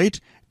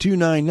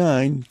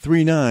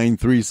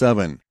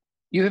 248-299-3937.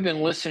 You have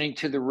been listening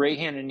to the Ray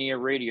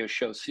Hanania Radio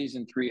Show,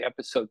 Season 3,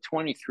 Episode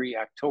 23,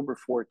 October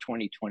 4,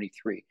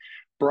 2023.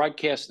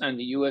 Broadcast on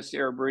the U.S.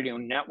 Arab Radio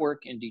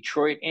Network in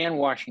Detroit and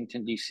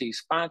Washington, D.C.,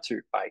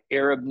 sponsored by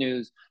Arab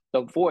News,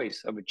 the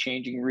voice of a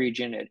changing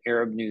region at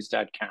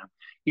ArabNews.com.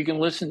 You can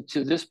listen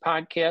to this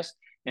podcast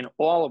and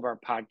all of our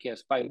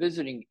podcasts by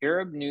visiting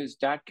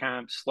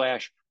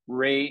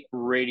ArabNews.com/Ray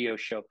Radio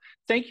Show.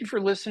 Thank you for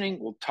listening.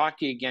 We'll talk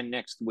to you again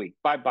next week.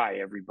 Bye-bye,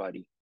 everybody.